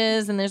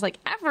benches, and there's like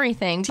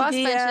everything. Bus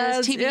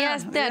benches, TV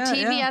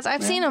ads.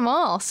 I've seen them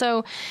all.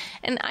 So,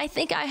 and I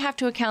think I have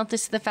to account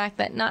this to the fact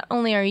that not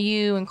only are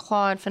you and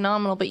Claude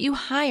phenomenal, but you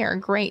hire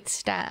great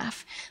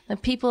staff. The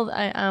people,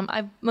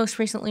 I've most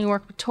recently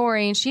worked with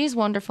Tori, and she's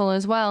wonderful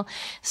as well.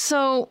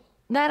 So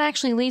that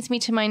actually leads me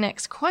to my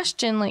next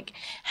question. Like,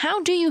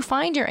 how do you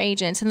find your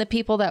agents and the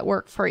people that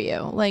work for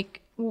you?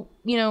 Like,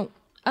 you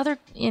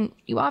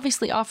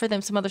obviously offer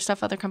them some other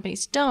stuff other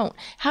companies don't.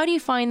 How do you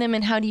find them,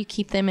 and how do you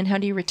keep them, and how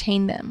do you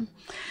retain them?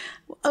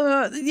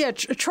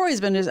 Troy's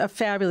been a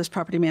fabulous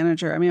property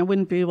manager. I mean, I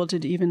wouldn't be able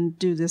to even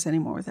do this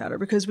anymore without her,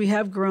 because we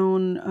have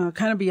grown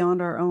kind of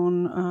beyond our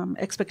own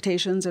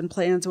expectations and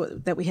plans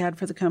that we had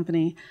for the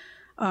company.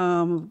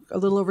 A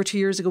little over 2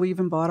 years ago, we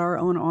even bought our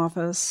own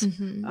office.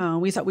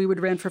 We thought we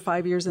would rent for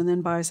 5 years and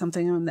then buy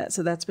something on that.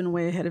 So that's been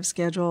way ahead of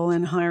schedule,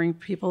 and hiring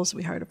people. So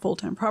we hired a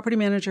full-time property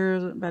manager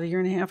about 1.5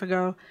 years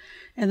ago.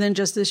 And then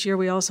just this year,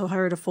 we also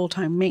hired a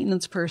full-time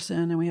maintenance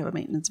person, and we have a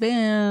maintenance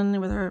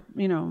van with our,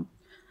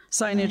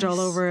 signage all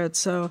over it.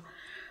 So,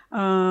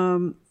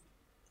 the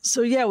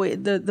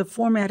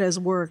format has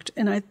worked.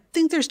 And I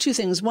think there's 2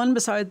 things. One,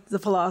 besides the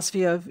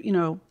philosophy of,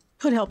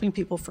 put helping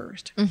people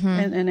first,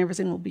 and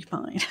everything will be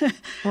fine.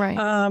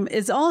 Right.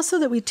 It's also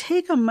that we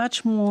take a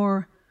much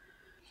more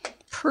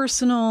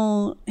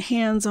personal,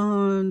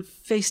 hands-on,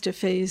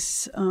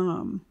 face-to-face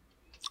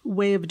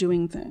way of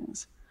doing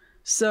things.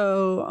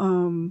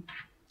 So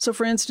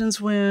for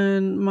instance,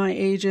 when my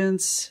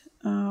agents,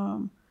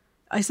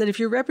 I said, if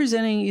you're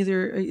representing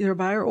either a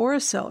buyer or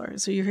a seller,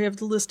 so you have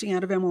the listing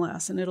out of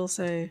MLS and it'll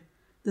say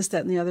this,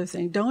 that, and the other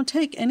thing, don't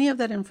take any of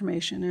that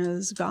information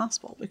as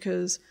gospel,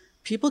 because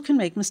people can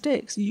make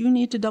mistakes. You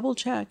need to double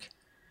check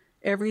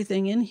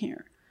everything in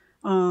here.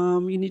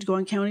 You need to go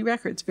on county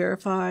records,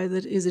 verify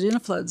that, is it in a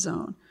flood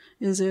zone?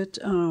 Is it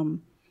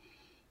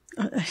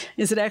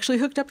actually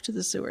hooked up to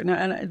the sewer? Now,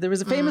 and there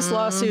was a famous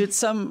lawsuit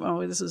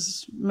this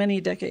was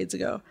many decades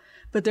ago,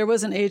 but there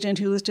was an agent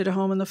who listed a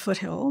home in the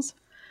foothills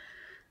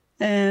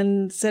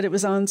and said it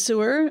was on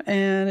sewer,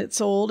 and it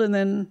sold. And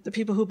then the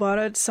people who bought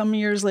it some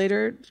years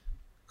later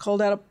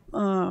called out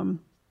a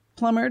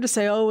plumber to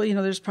say,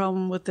 there's a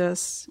problem with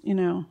this,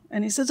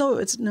 And he says,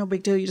 it's no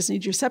big deal. You just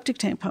need your septic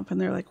tank pump. And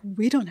they're like,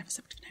 we don't have a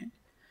septic tank.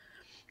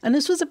 And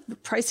this was a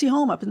pricey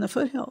home up in the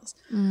foothills.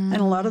 And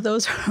a lot of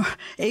those are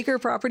acre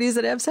properties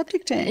that have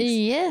septic tanks.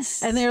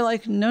 Yes. And they're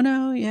like,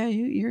 no,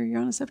 you're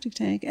on a septic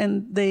tank.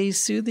 And they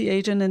sued the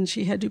agent, and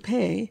she had to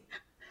pay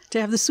to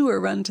have the sewer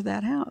run to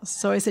that house.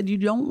 So I said, you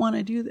don't want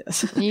to do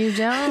this. You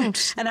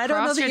don't. And I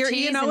don't know that your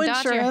E&O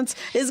insurance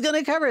is going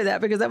to cover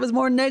that, because that was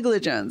more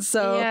negligence.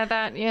 So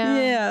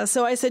yeah.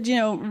 So I said,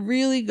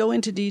 really go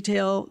into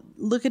detail,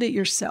 look at it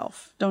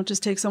yourself. Don't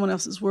just take someone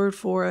else's word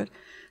for it.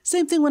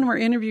 Same thing when we're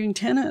interviewing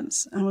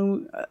tenants. I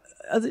mean,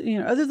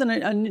 other than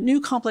a new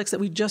complex that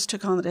we just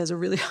took on that has a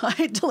really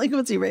high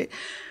delinquency rate,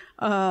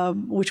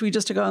 which we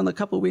just took on a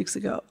couple of weeks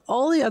ago,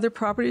 all the other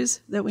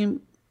properties that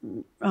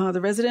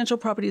the residential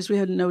properties, we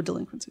had no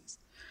delinquencies.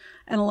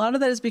 And a lot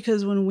of that is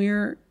because when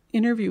we're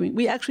interviewing,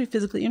 we actually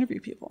physically interview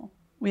people.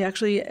 We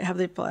actually have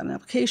them fill out an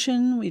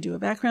application. We do a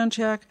background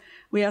check.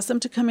 We ask them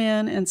to come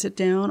in and sit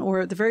down, or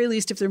at the very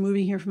least, if they're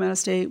moving here from out of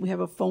state, we have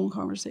a phone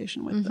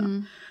conversation with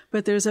them.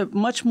 But there's a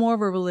much more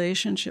of a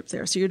relationship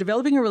there. So you're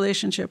developing a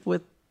relationship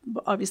with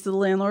obviously the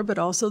landlord, but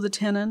also the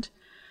tenant.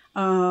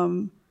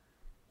 And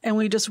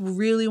we just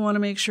really want to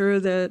make sure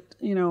that,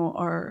 you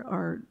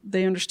know,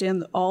 they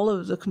understand all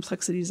of the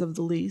complexities of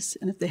the lease.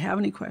 And if they have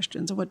any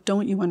questions, or what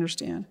don't you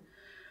understand?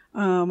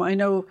 I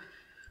know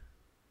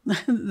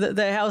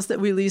the house that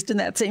we leased in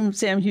that same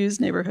Sam Hughes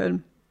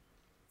neighborhood,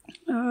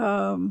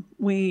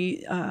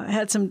 we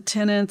had some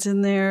tenants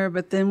in there,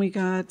 but then we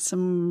got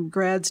some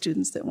grad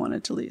students that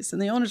wanted to lease.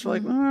 And the owners were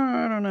like,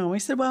 I don't know. We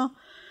said, well,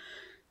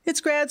 it's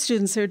grad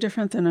students. They're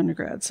different than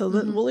undergrads. So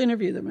we'll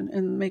interview them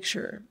and make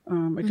sure,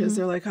 because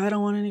they're like, I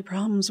don't want any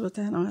problems with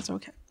that. No, that's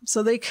okay.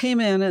 So they came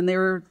in, and they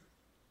were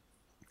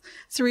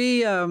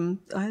 3, I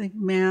think,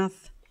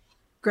 math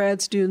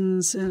grad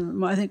students,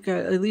 and I think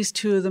at least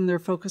 2 of them, their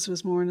focus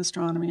was more in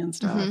astronomy and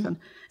stuff. And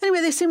anyway,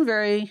 they seemed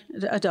very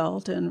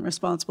adult and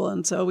responsible.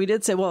 And so we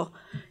did say, well,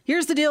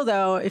 here's the deal,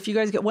 though. If you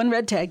guys get 1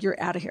 red tag,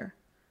 you're out of here.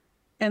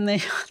 And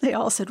they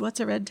all said, what's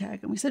a red tag?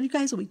 And we said, you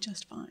guys will be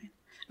just fine.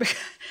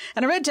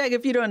 And a red tag,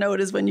 if you don't know it,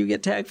 is when you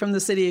get tagged from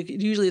the city.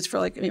 Usually it's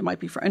for it might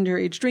be for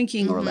underage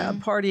drinking or loud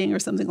partying or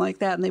something like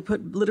that. And they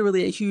put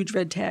literally a huge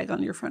red tag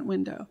on your front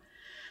window.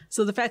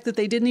 So the fact that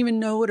they didn't even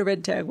know what a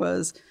red tag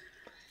was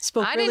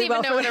I didn't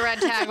even know what a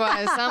red tag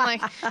was. So I'm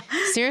like,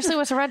 seriously,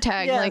 what's a red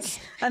tag? Yes.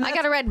 Like, I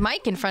got a red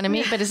mic in front of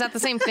me, but is that the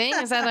same thing?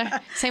 Is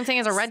that the same thing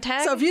as a red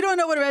tag? So if you don't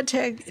know what a red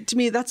tag, to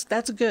me, that's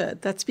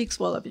good. That speaks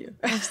well of you.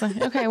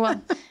 Okay,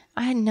 well,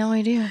 I had no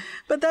idea.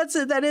 But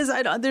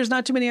there's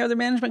not too many other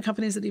management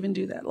companies that even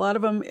do that. A lot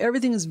of them,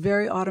 everything is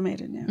very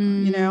automated now.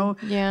 You know,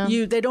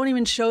 they don't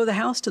even show the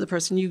house to the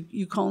person.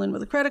 You call in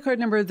with a credit card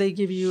number. They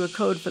give you a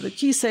code for the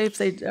key safe.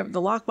 They have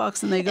the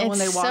lockbox, and they go when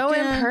they walk in.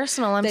 It's so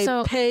impersonal. They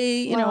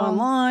pay,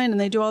 online, and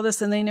they do all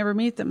this, and they never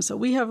meet them. So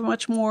we have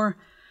much more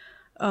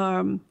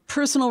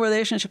personal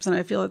relationships, and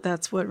I feel that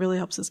that's what really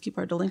helps us keep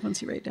our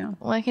delinquency rate down.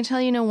 Well, I can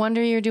tell you, no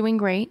wonder you're doing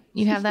great.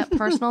 You have that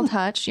personal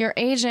touch. Your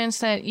agents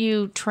that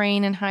you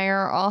train and hire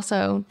are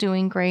also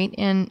doing great.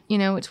 And,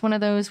 it's one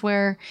of those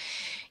where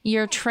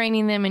you're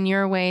training them in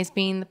your ways,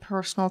 being the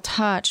personal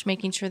touch,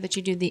 making sure that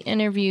you do the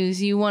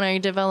interviews. You want to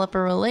develop a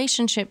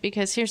relationship,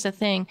 because here's the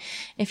thing.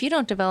 If you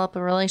don't develop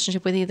a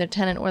relationship with either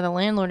tenant or the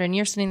landlord, and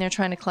you're sitting there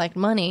trying to collect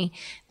money,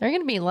 they're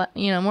going to be,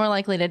 more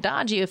likely to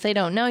dodge you if they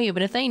don't know you.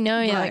 But if they know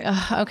you, like,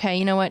 oh, okay,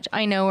 you know what?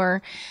 I know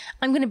her.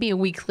 I'm going to be a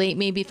week late.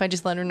 Maybe if I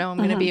just let her know I'm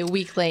going to be a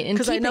week late. And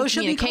because I know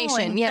she'll be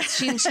calling. Yes,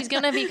 she's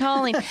going to be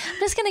calling. I'm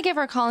just going to give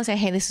her a call and say,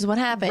 hey, this is what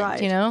happened.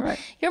 Right.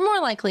 You're more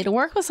likely to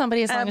work with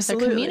somebody as long as they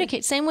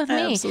communicate. Same with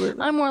me.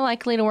 Absolutely. I'm more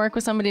likely to work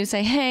with somebody to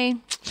say, hey,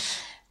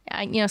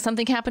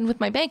 something happened with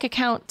my bank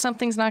account.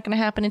 Something's not going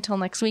to happen until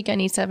next week. I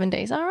need 7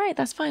 days. All right,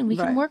 that's fine. We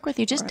can work with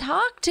you. Just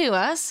talk to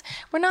us.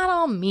 We're not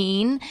all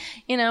mean.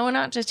 We're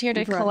not just here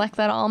to collect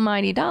that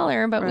almighty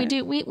dollar, but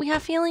we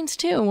have feelings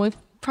too. We've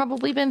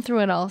probably been through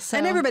it all. So.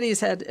 And everybody's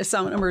had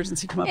some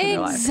emergency come up in their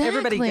life.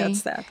 Everybody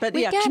gets that. But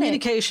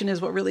communication is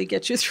what really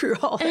gets you through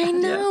all that. I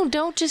know.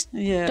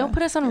 Yeah. Don't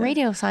put us on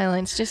radio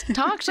silence. Just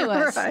talk to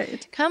us.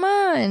 Right. Come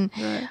on.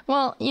 Right.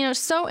 Well,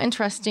 so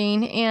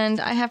interesting. And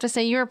I have to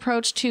say, your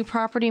approach to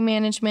property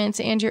management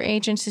and your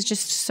agents is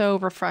just so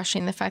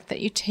refreshing. The fact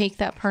that you take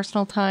that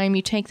personal time,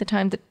 you take the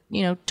time to,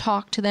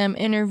 talk to them,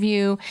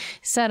 interview,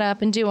 set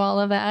up, and do all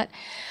of that.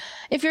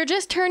 If you're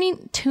just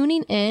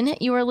tuning in,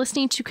 you are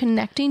listening to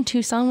Connecting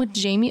Tucson with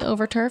Jamie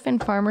Overturf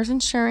and Farmers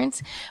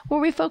Insurance, where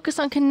we focus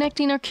on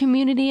connecting our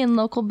community and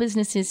local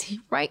businesses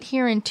right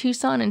here in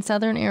Tucson and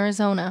Southern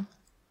Arizona.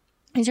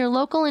 As your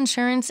local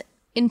insurance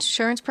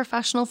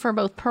professional for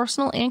both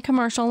personal and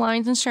commercial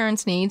lines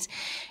insurance needs,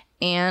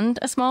 and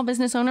a small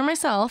business owner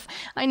myself,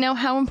 I know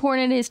how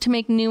important it is to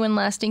make new and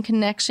lasting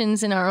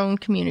connections in our own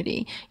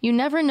community. You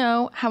never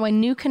know how a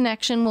new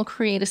connection will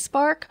create a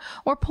spark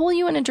or pull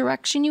you in a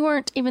direction you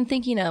weren't even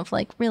thinking of,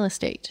 like real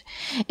estate.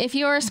 If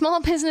you're a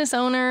small business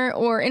owner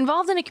or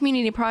involved in a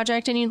community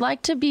project and you'd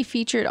like to be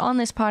featured on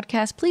this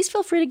podcast, please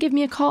feel free to give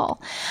me a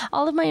call.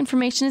 All of my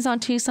information is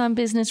on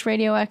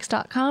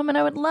TucsonBusinessRadioX.com, and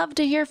I would love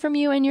to hear from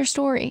you and your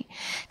story.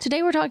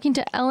 Today we're talking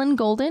to Ellen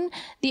Golden,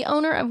 the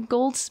owner of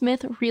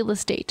Goldsmith Real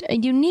Estate, a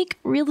unique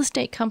real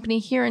estate company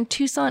here in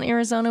Tucson,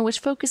 Arizona, which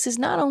focuses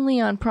not only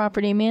on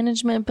property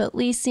management, but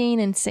leasing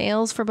and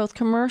sales for both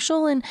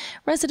commercial and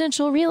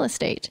residential real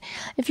estate.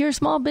 If you're a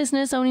small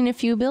business owning a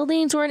few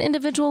buildings, or an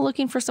individual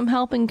looking for some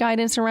help and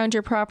guidance around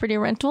your property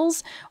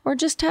rentals, or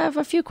just have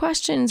a few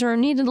questions or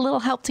needed a little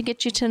help to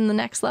get you to the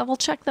next level,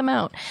 check them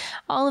out.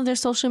 All of their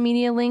social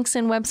media links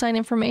and website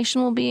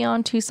information will be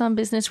on Tucson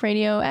Business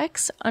Radio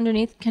X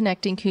underneath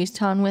Connecting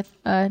Tucson with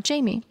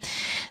Jamie.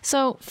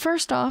 So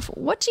first off,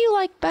 what do you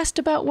like best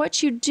about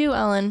what you do,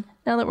 Ellen,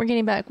 now that we're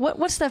getting back?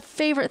 What's the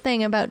favorite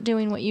thing about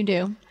doing what you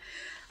do?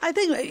 I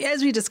think,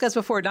 as we discussed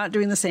before, not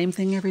doing the same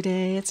thing every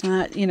day. It's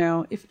not,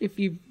 if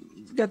you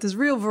you've got this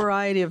real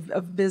variety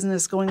of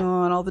business going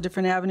on, all the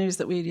different avenues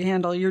that we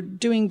handle. You're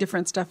doing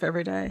different stuff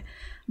every day,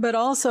 but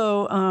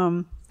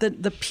also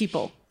the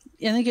people.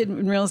 I think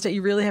in real estate,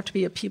 you really have to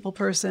be a people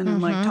person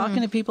and like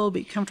talking to people,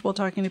 be comfortable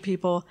talking to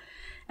people.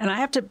 And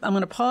I'm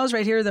going to pause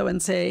right here though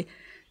and say,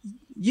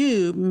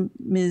 you,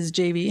 Ms.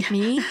 JV.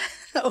 Me?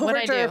 What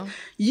I do?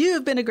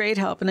 You've been a great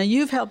help. Now,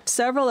 you've helped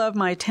several of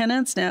my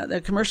tenants, now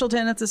the commercial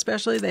tenants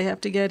especially. They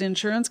have to get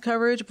insurance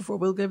coverage before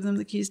we'll give them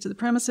the keys to the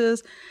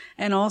premises.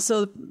 And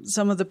also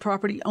some of the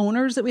property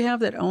owners that we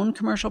have that own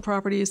commercial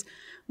properties,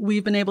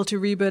 we've been able to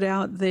rebid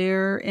out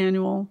their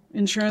annual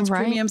insurance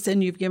premiums,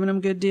 and you've given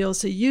them good deals.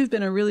 So you've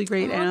been a really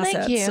great asset.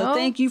 Thank you. So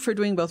thank you for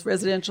doing both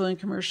residential and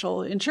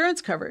commercial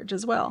insurance coverage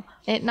as well.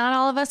 Not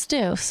all of us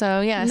do.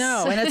 So yes.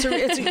 No, and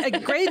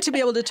it's great to be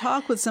able to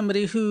talk with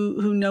somebody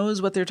who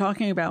knows what they're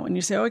talking about. When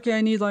you say, okay,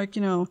 I need like,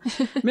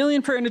 $1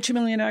 million per and a $2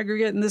 million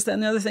aggregate and this, that,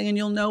 and the other thing, and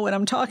you'll know what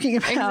I'm talking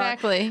about.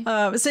 Exactly.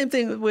 Same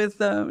thing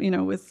with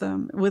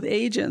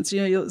agents.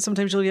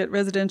 Sometimes you'll get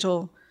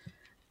residential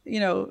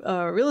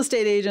real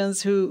estate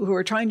agents who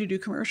are trying to do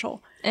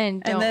commercial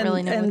and don't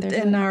really know what they're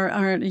doing. And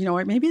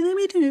are maybe they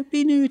may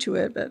be new to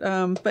it,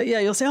 but yeah,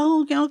 you'll say,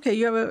 oh, okay,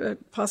 you have a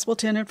possible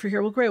tenant for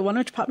here. Well, great. Why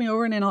don't you pop me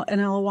over an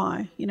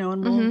LOI,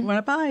 and we'll run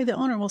it by the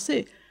owner. We'll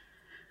see.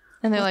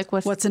 And they're like,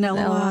 what's an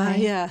LOI?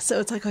 Yeah. So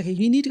it's like, okay,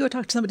 you need to go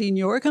talk to somebody in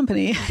your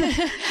company.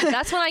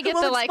 That's when I get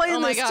the like, oh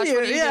my gosh, what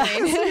are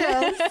you doing?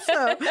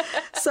 Yeah.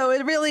 So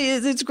it really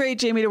is. It's great,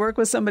 Jamie, to work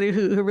with somebody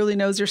who really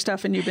knows your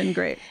stuff, and you've been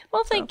great.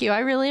 Well, thank you. I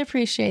really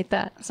appreciate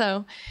that.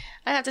 So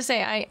I have to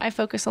say, I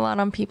focus a lot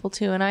on people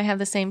too. And I have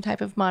the same type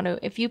of motto.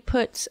 If you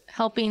put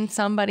helping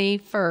somebody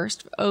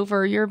first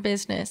over your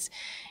business,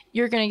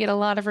 you're going to get a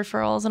lot of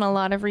referrals and a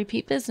lot of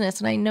repeat business.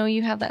 And I know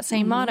you have that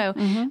same motto.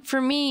 For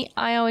me,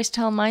 I always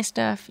tell my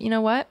staff, you know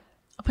what?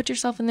 Put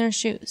yourself in their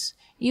shoes.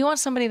 You want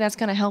somebody that's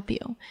going to help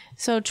you.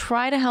 So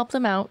try to help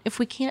them out. If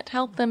we can't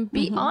help them,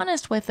 be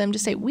honest with them.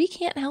 Just say, we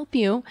can't help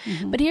you,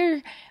 but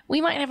here we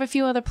might have a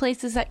few other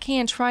places that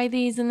can. Try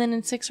these, and then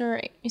in 6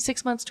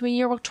 months to a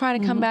year, we'll try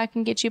to come back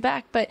and get you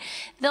back. But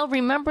they'll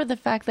remember the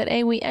fact that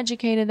A, we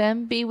educated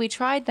them, B, we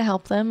tried to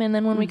help them, and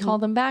then when we call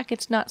them back,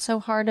 it's not so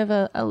hard of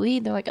a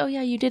lead. They're like, oh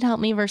yeah, you did help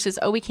me, versus,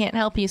 oh, we can't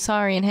help you,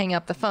 sorry, and hang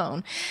up the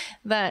phone.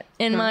 That,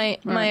 in my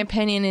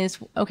opinion, is,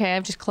 okay,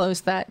 I've just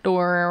closed that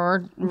door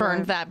or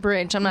burned that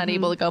bridge. I'm not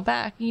able to go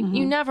back.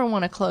 You never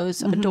want to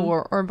close a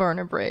door or burn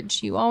a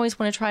bridge. You always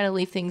want to try to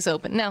leave things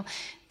open. Now,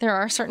 there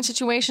are certain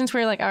situations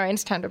where you're like, all right,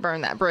 it's time to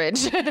burn that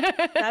bridge.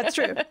 That's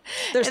true.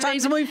 There's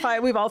times when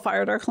we've all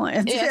fired our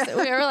clients. Yes,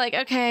 we were like,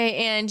 okay,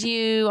 and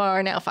you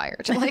are now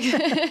fired. Like,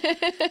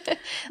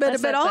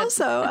 but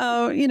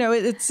also,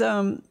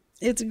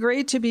 it's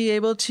great to be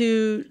able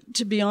to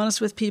be honest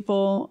with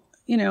people.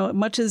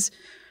 Much as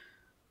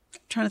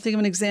trying to think of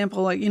an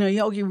example, like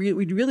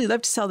we'd really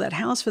love to sell that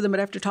house for them,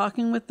 but after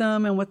talking with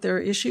them and what their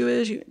issue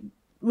is,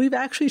 we've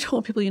actually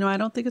told people, I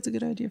don't think it's a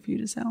good idea for you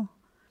to sell.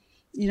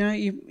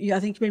 I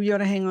think maybe you ought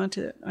to hang on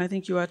to it. I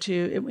think you ought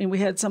to. And we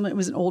had it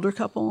was an older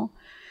couple,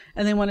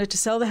 and they wanted to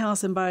sell the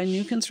house and buy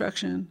new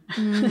construction.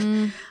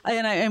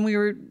 And we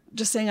were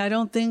just saying, I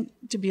don't think,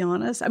 to be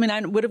honest, I mean,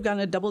 I would have gotten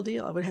a double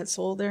deal. I would have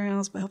sold their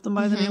house, but helped them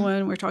buy the new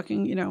one. We're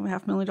talking,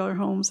 $500,000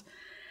 homes.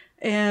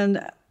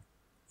 And,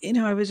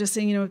 I was just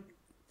saying,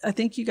 I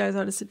think you guys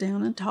ought to sit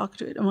down and talk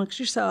to it amongst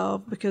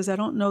yourself, because I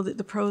don't know that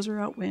the pros are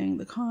outweighing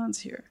the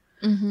cons here.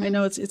 I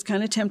know it's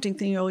kind of tempting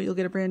thing. You'll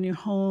get a brand new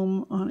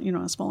home on,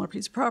 a smaller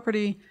piece of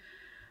property,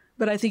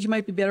 but I think you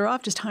might be better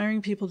off just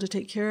hiring people to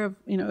take care of,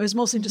 it was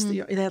mostly just they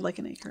had like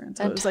an acre. And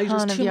so it was like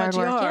just too much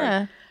yard.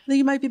 Yeah. I think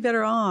you might be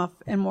better off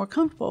and more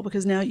comfortable,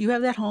 because now you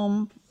have that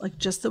home, like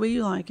just the way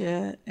you like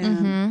it.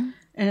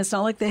 And it's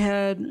not like they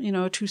had, a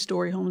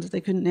 2-story home that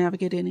they couldn't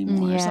navigate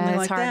anymore or something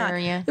like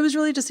that. Yeah. It was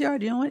really just the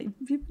yard.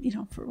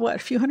 For what, a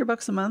few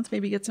 $100 a month,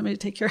 maybe get somebody to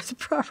take care of the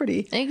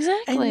property.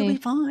 Exactly. And you'll be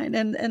fine.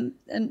 And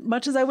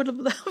much as I would have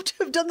loved to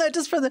have done that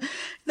just for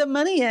the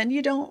money end,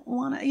 you don't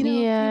want to,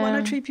 you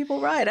want to treat people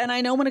right. And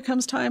I know when it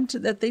comes time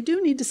that they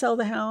do need to sell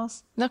the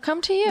house, they'll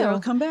come to you. They'll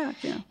come back.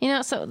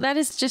 Yeah. So that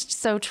is just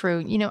so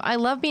true. I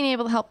love being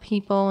able to help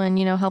people and,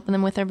 helping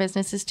them with their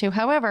businesses too.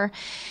 However,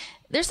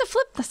 there's a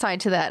flip side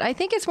to that. I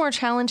think it's more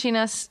challenging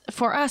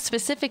for us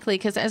specifically,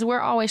 because as we're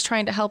always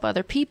trying to help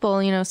other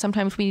people,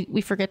 sometimes we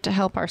forget to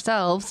help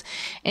ourselves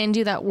and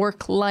do that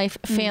work-life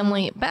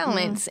family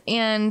balance.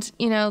 And,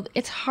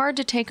 it's hard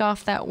to take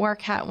off that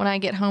work hat when I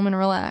get home and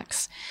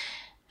relax.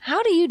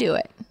 How do you do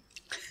it?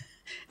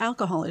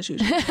 Alcohol is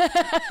usually.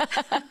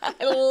 I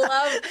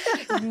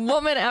love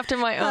woman after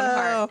my own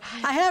heart.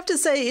 I have to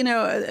say,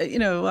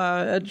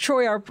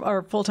 Troy,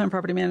 our full-time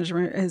property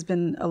manager, has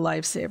been a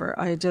lifesaver.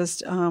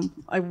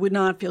 I would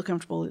not feel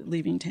comfortable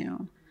leaving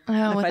town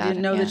if I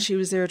didn't know that she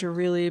was there to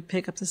really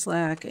pick up the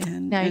slack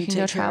and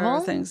take care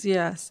of things.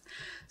 Yes.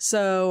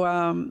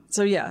 So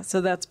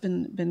that's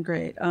been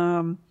great.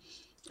 And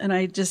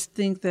I just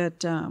think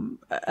that,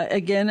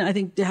 again, I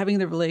think having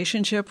the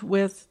relationship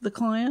with the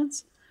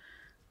clients,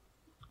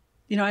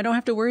 I don't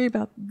have to worry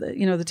about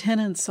the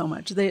tenants so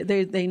much. They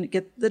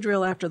get the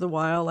drill after the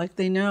while. Like,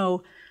 they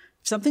know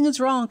something is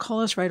wrong,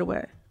 call us right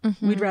away.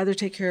 We'd rather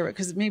take care of it,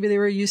 because maybe they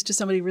were used to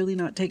somebody really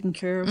not taking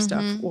care of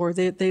stuff, or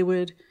they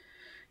would,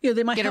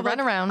 they might Get have a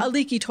runaround. a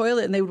leaky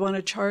toilet and they would want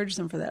to charge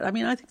them for that. I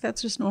mean, I think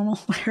that's just normal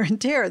wear and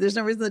tear. There's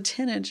no reason the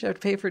tenant should have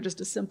to pay for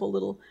just a simple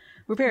little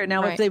repair.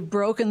 Now, if they've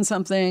broken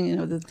something,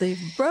 that they've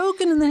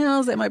broken in the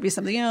house, that might be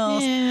something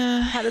else.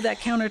 Yeah. How did that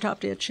countertop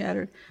get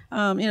shattered?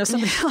 Something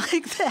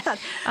like that.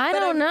 I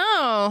don't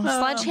know.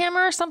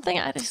 Sledgehammer or something?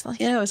 I just like...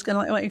 Yeah, it's kind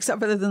of like,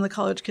 except other than the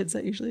college kids,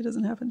 that usually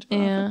doesn't happen too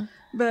Yeah.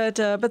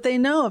 often. But they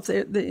know if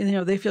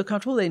they feel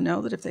comfortable, they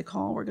know that if they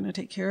call, we're going to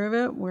take care of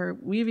it.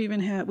 We even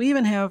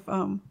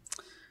have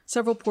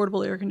several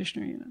portable air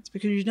conditioner units,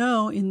 because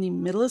in the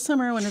middle of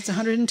summer when it's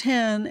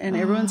 110 and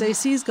everyone's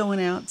AC's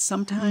going out,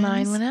 sometimes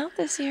Mine went out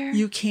this year.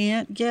 You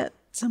can't get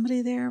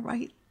somebody there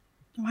right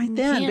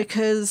then,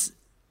 because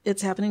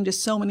it's happening to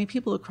so many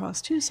people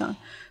across Tucson.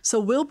 So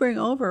we'll bring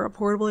over a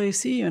portable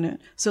AC unit,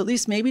 so at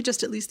least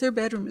their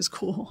bedroom is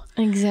cool.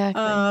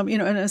 Exactly.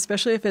 And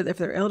especially if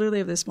they're elderly,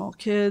 if they're small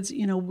kids,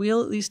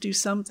 we'll at least do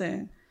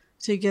something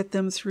to get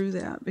them through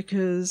that,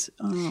 because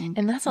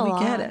and that's a lot.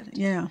 We get it.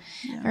 Yeah.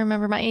 I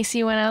remember my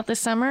AC went out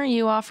this summer.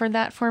 You offered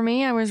that for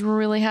me. I was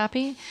really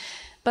happy.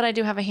 But I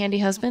do have a handy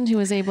husband who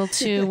was able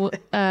to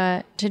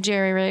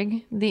jerry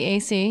rig the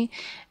AC.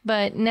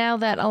 But now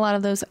that a lot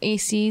of those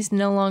ACs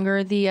no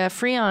longer, the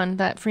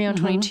Freon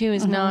 22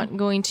 is not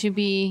going to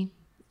be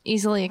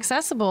easily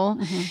accessible,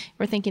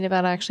 we're thinking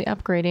about actually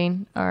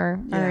upgrading our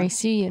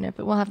AC unit,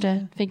 but we'll have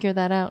to figure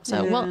that out.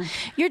 So, well,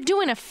 you're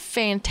doing a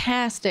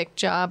fantastic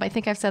job. I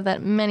think I've said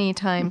that many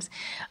times.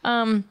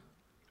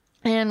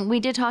 And we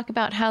did talk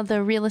about how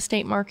the real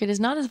estate market is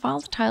not as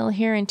volatile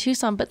here in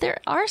Tucson, but there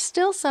are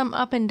still some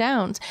up and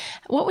downs.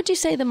 What would you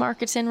say the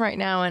market's in right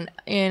now? And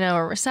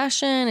a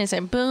recession? Is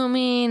it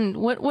booming?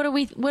 What are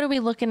we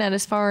looking at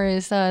as far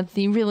as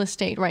the real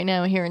estate right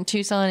now here in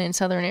Tucson and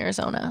Southern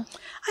Arizona?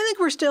 I think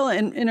we're still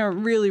in a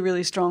really,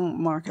 really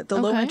strong market. The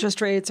low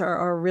interest rates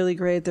are really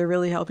great. They're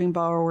really helping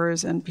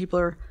borrowers, and people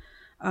are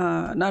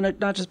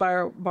not just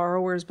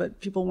borrowers,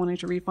 but people wanting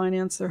to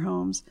refinance their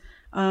homes.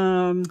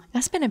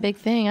 That's been a big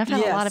thing. I've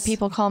had a lot of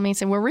people call me and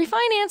say, we're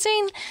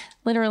refinancing.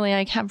 Literally,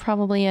 I have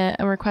probably a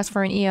request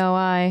for an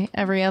EOI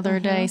every other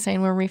day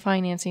saying we're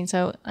refinancing.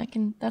 So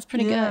that's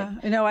pretty good.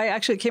 I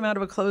actually came out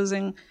of a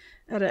closing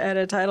at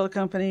a title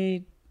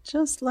company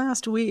just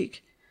last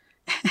week.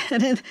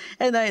 And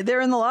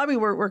they're in the lobby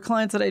were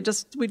clients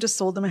that we just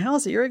sold them a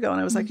house a year ago, and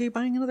I was like, "Are you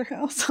buying another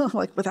house?" I'm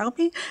like, "Without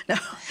me?" No.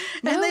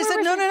 And they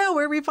said, "No,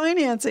 we're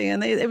refinancing."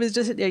 And it was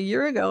just a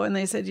year ago, and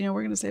they said,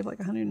 "We're going to save like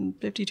 $150,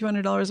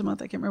 $200 a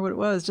month." I can't remember what it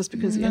was, just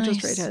because the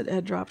interest rate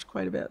had dropped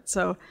quite a bit.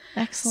 So,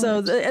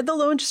 excellent. So the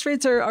low interest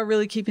rates are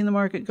really keeping the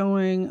market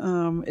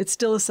going. It's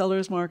still a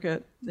seller's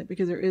market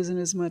because there isn't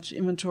as much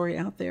inventory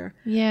out there.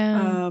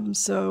 Yeah.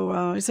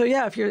 So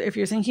if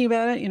you're thinking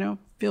about it,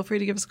 feel free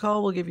to give us a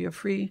call. We'll give you a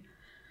free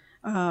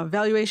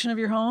valuation of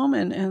your home,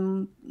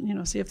 and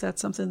see if that's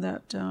something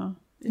that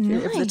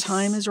if the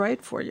time is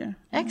right for you.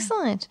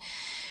 Excellent.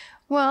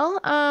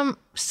 Well,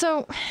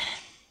 so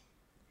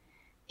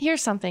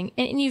here's something,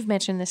 and you've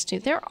mentioned this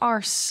too.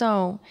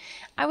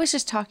 I was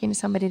just talking to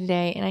somebody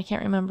today, and I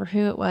can't remember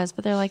who it was,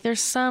 but they're like,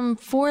 there's some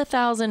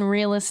 4,000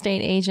 real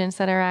estate agents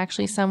that are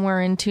actually somewhere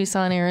in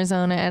Tucson,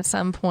 Arizona at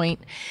some point,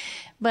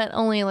 but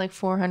only like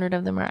 400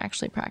 of them are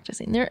actually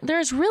practicing.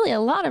 There's really a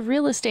lot of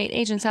real estate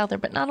agents out there,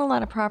 but not a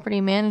lot of property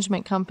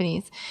management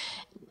companies.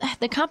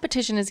 The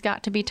competition has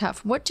got to be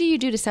tough. What do you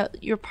do to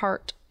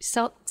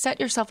set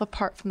yourself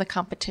apart from the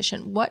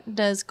competition? What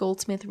does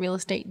Goldsmith Real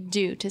Estate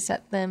do to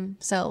set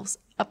themselves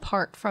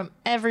apart from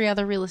every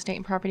other real estate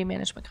and property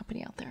management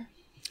company out there?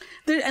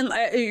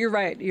 You're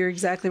right. You're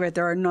exactly right.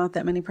 There are not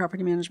that many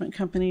property management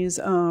companies.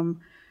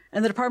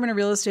 And the Department of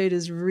Real Estate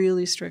is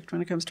really strict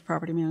when it comes to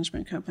property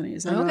management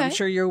companies. And I'm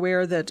sure you're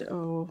aware that,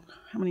 how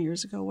many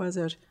years ago was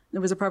it?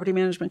 There was a property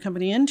management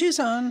company in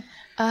Tucson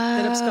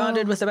that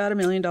absconded with about $1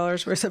 million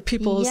worth of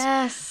people's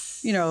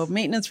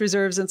maintenance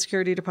reserves and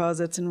security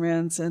deposits and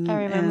rents. And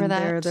I remember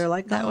that. They're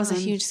like, that was a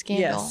huge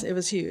scandal. Yes, it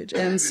was huge.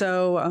 And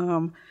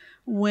so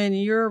when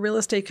you're a real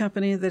estate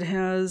company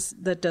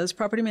that does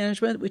property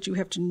management, which you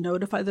have to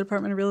notify the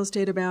Department of Real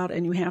Estate about,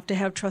 and you have to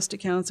have trust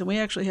accounts, and we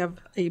actually have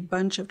a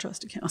bunch of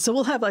trust accounts. So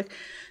we'll have like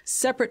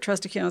separate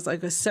trust accounts,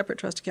 like a separate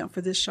trust account for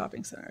this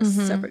shopping center, a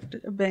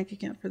separate bank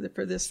account for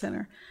this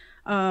center.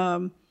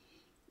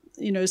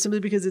 Simply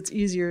because it's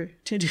easier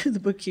to do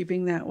the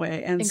bookkeeping that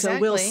way. And so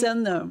we'll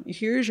send them,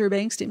 here's your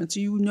bank statement, so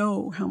you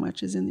know how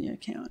much is in the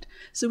account.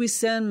 So we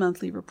send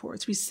monthly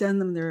reports. We send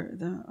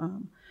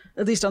them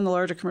at least on the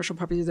larger commercial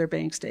properties, their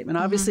bank statement.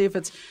 Obviously, if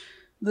it's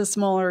the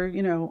smaller,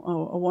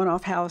 a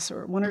one-off house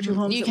or one or two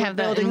homes you that have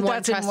we're building, in one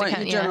that's trust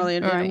account, generally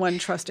in one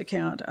trust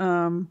account.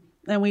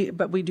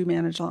 But we do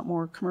manage a lot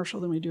more commercial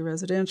than we do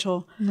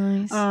residential.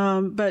 Nice.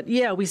 But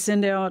yeah, we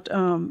send out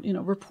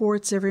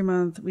reports every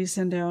month. We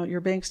send out your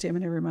bank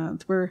statement every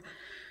month.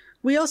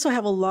 We also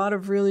have a lot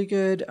of really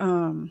good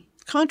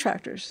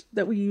contractors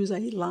that we use a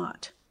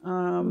lot,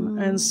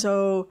 and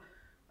so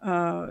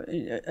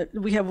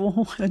we have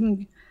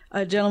one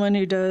a gentleman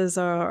who does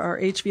our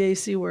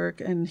HVAC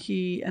work, and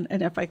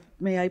if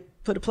I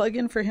put a plug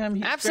in for him?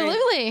 He's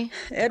Absolutely.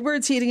 great.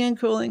 Edwards Heating and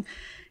Cooling.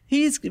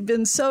 He's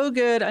been so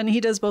good, and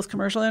he does both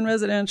commercial and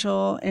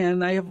residential.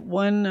 And I have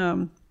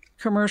one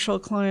commercial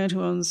client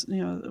who owns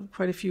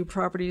quite a few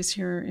properties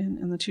here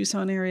in the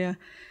Tucson area.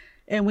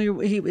 And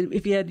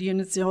if he had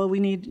units, we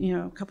need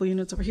a couple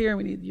units over here,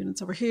 we need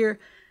units over here.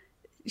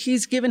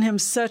 He's given him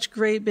such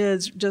great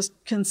bids just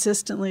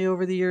consistently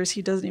over the years.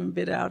 He doesn't even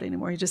bid out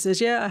anymore. He just says,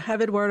 "Yeah, have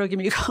Eduardo give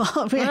me a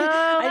call.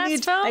 I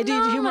need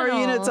 2 more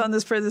units on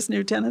this for this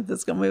new tenant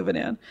that's going to move it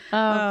in."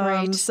 Oh,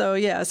 great.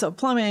 So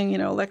plumbing,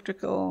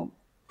 electrical.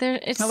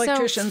 It's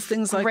electricians,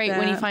 things like that. Great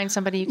when you find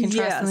somebody you can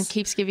trust and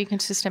keeps giving you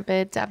consistent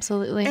bids.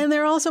 Absolutely. And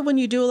they're also, when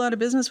you do a lot of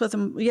business with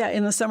them,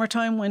 in the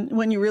summertime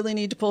when you really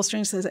need to pull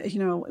strings, says,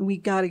 we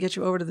got to get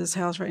you over to this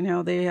house right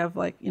now. They have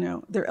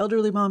their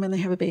elderly mom and they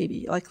have a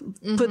baby.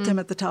 Put them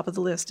at the top of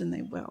the list, and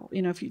they will.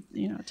 If you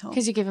tell them.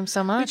 Because you give them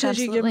so much. Because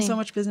you give them so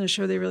much business.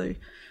 Sure, they really.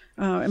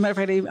 As a matter of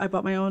fact, I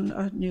bought my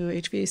own new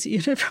HVAC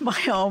unit for my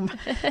home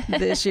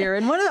this year.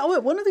 And one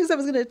of the things I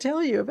was going to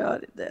tell you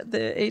about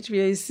the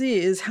HVAC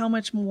is how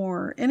much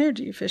more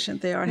energy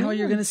efficient they are and how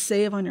you're going to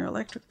save on your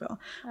electric bill.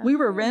 We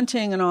were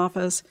renting an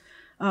office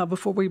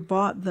before we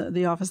bought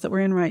the office that we're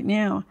in right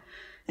now.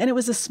 And it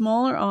was a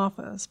smaller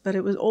office, but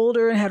it was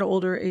older and had an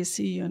older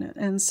AC unit.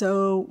 And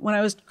so when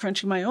I was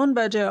crunching my own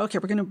budget, okay,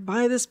 we're going to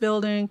buy this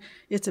building.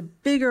 It's a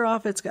bigger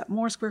office. It's got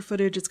more square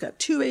footage. It's got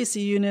 2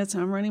 AC units.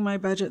 And I'm running my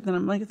budget. Then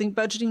I'm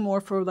budgeting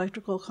more for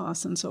electrical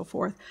costs and so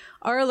forth.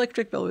 Our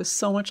electric bill was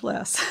so much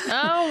less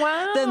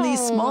than the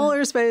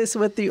smaller space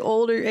with the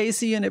older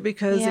AC unit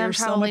because they're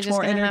so much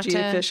more energy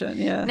efficient.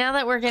 Yeah. Now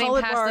that we're getting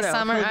past the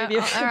summer, all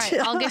right,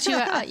 I'll get you.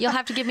 You'll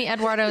have to give me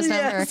Eduardo's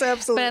number. Yes,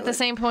 absolutely. But at the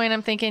same point,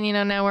 I'm thinking,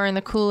 now we're in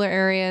the cooler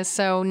areas,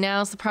 so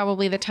now's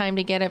probably the time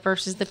to get it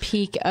versus the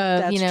peak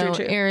of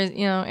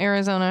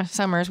Arizona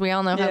summers. We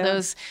all know how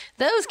those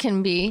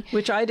can be.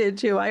 Which I did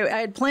too. I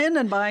had planned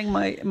on buying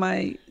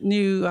my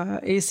new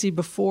AC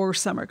before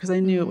summer because I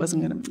knew it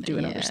wasn't going to do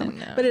another summer.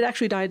 No. But it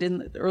actually died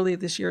early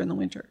this year in the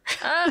winter.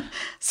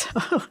 So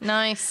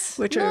nice,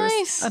 which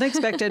was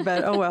unexpected,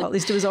 but oh well. At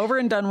least it was over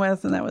and done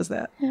with, and that was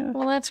that. Yeah.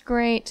 Well, that's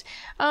great.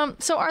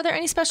 So, are there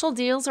any special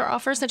deals or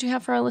offers that you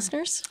have for our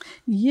listeners?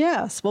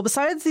 Yes. Well,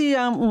 besides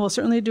we'll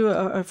certainly do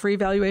a free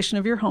valuation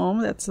of your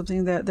home. That's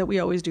something that we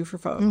always do for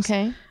folks.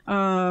 Okay.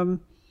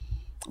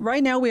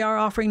 Right now, we are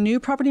offering new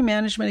property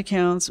management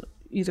accounts,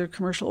 either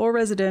commercial or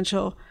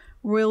residential.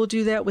 We'll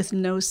do that with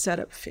no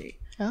setup fee.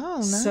 Oh,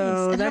 nice.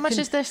 So and how much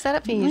is their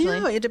setup fee usually?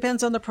 Yeah, it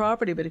depends on the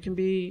property, but it can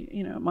be,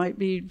 it might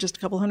be just a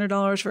couple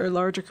 $100 for a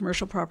larger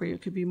commercial property.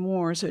 It could be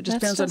more. So it just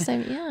depends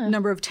on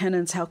number of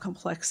tenants, how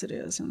complex it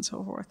is, and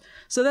so forth.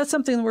 So that's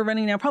something that we're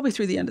running now, probably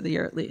through the end of the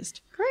year at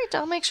least. Great.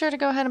 I'll make sure to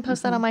go ahead and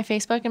post that on my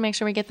Facebook and make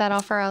sure we get that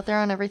offer out there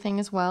on everything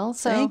as well.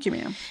 So thank you,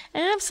 ma'am.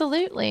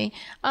 Absolutely.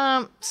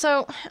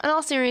 So in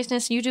all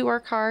seriousness, you do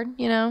work hard,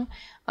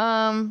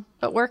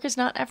 but work is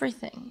not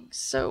everything.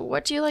 So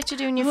what do you like to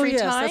do in your free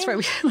time? That's right.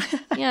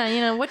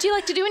 What do you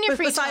like to do in your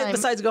free time?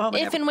 Besides go home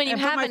and when you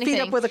have put my feet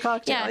up with a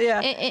cocktail.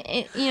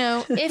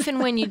 If and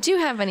when you do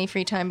have any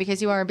free time,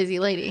 because you are a busy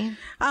lady.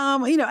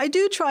 I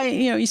do try,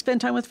 you spend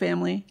time with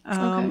family.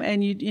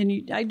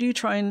 And I do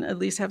try and at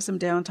least have some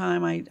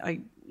downtime.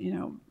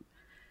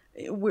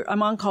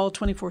 I'm on call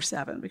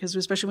 24/7 because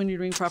especially when you're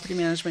doing property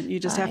management, you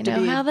just have to be. I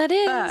know how that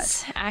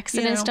is. But,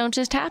 accidents don't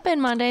just happen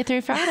Monday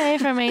through Friday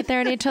from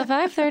 8:30 till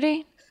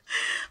 5:30.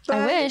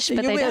 I wish,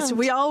 but they don't.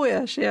 We all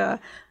wish, yeah.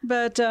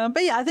 But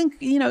yeah, I think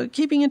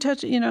keeping in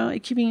touch,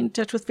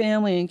 with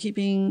family and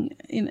keeping,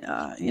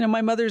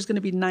 my mother's going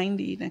to be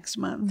 90 next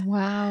month.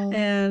 Wow.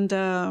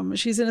 And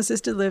she's in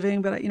assisted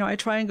living, but I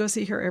try and go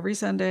see her every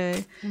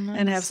Sunday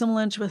and have some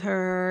lunch with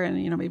her,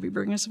 and maybe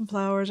bring her some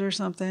flowers or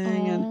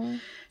something.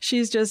 And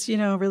she's just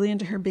really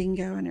into her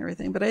bingo and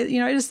everything. But I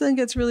just think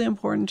it's really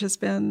important to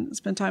spend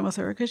time with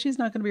her because she's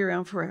not going to be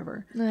around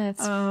forever.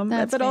 That's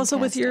but also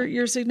with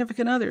your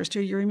significant others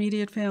too, your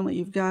immediate family.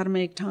 You've got to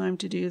make time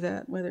to do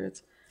that, whether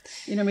it's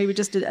maybe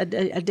just a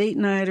date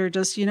night or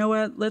just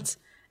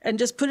and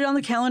just put it on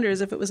the calendar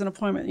as if it was an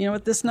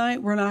appointment. This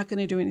night we're not going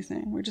to do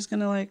anything. We're just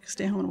going to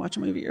stay home and watch a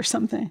movie or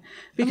something.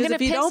 Because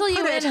if you don't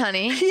put it,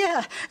 honey.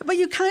 Yeah, but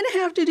you kind of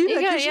have to do that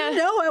because you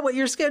know what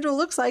your schedule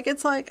looks like.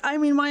 It's my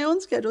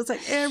own schedule. It's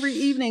like every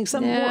evening,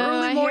 some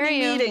early morning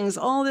meetings,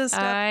 all this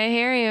stuff. I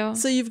hear you.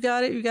 So you've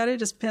got to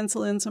just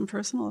pencil in some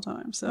personal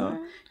time. So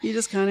you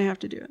just kind of have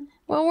to do it.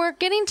 Well, we're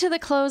getting to the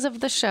close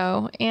of the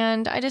show,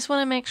 and I just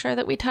want to make sure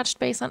that we touched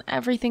base on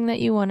everything that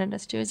you wanted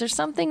us to. Is there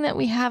something that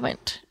we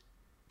haven't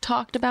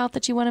talked about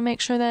that you want to make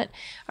sure that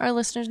our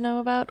listeners know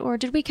about, or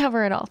did we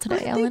cover it all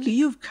today, Ellen? I think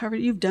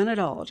you've done it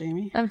all,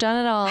 Jamie. I've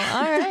done it all.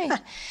 All right.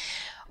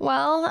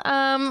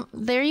 Well,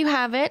 there you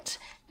have it.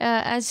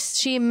 As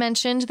she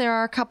mentioned, there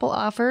are a couple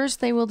offers.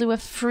 They will do a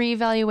free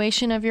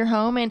valuation of your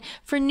home. And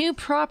for new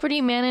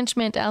property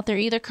management out there,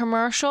 either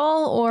commercial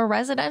or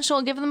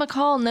residential, give them a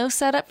call. No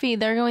setup fee.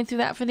 They're going through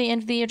that for the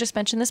end of the year. Just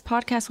mention this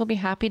podcast. We'll be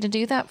happy to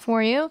do that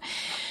for you.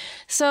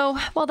 So,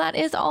 well, that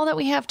is all that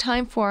we have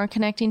time for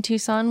Connecting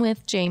Tucson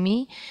with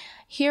Jamie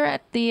here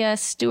at the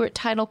Stewart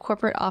Title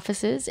corporate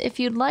offices. If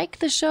you'd like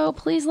the show,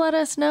 please let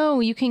us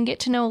know. You can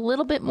get to know a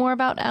little bit more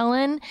about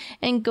Ellen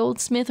and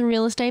Goldsmith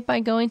Real Estate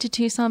by going to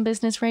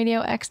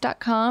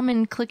TucsonBusinessRadioX.com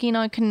and clicking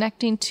on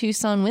Connecting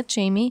Tucson with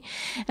Jamie.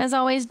 As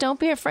always, don't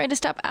be afraid to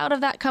step out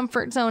of that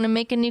comfort zone and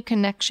make a new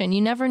connection.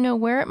 You never know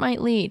where it might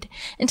lead.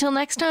 Until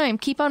next time,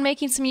 keep on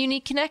making some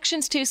unique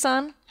connections,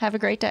 Tucson. Have a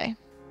great day.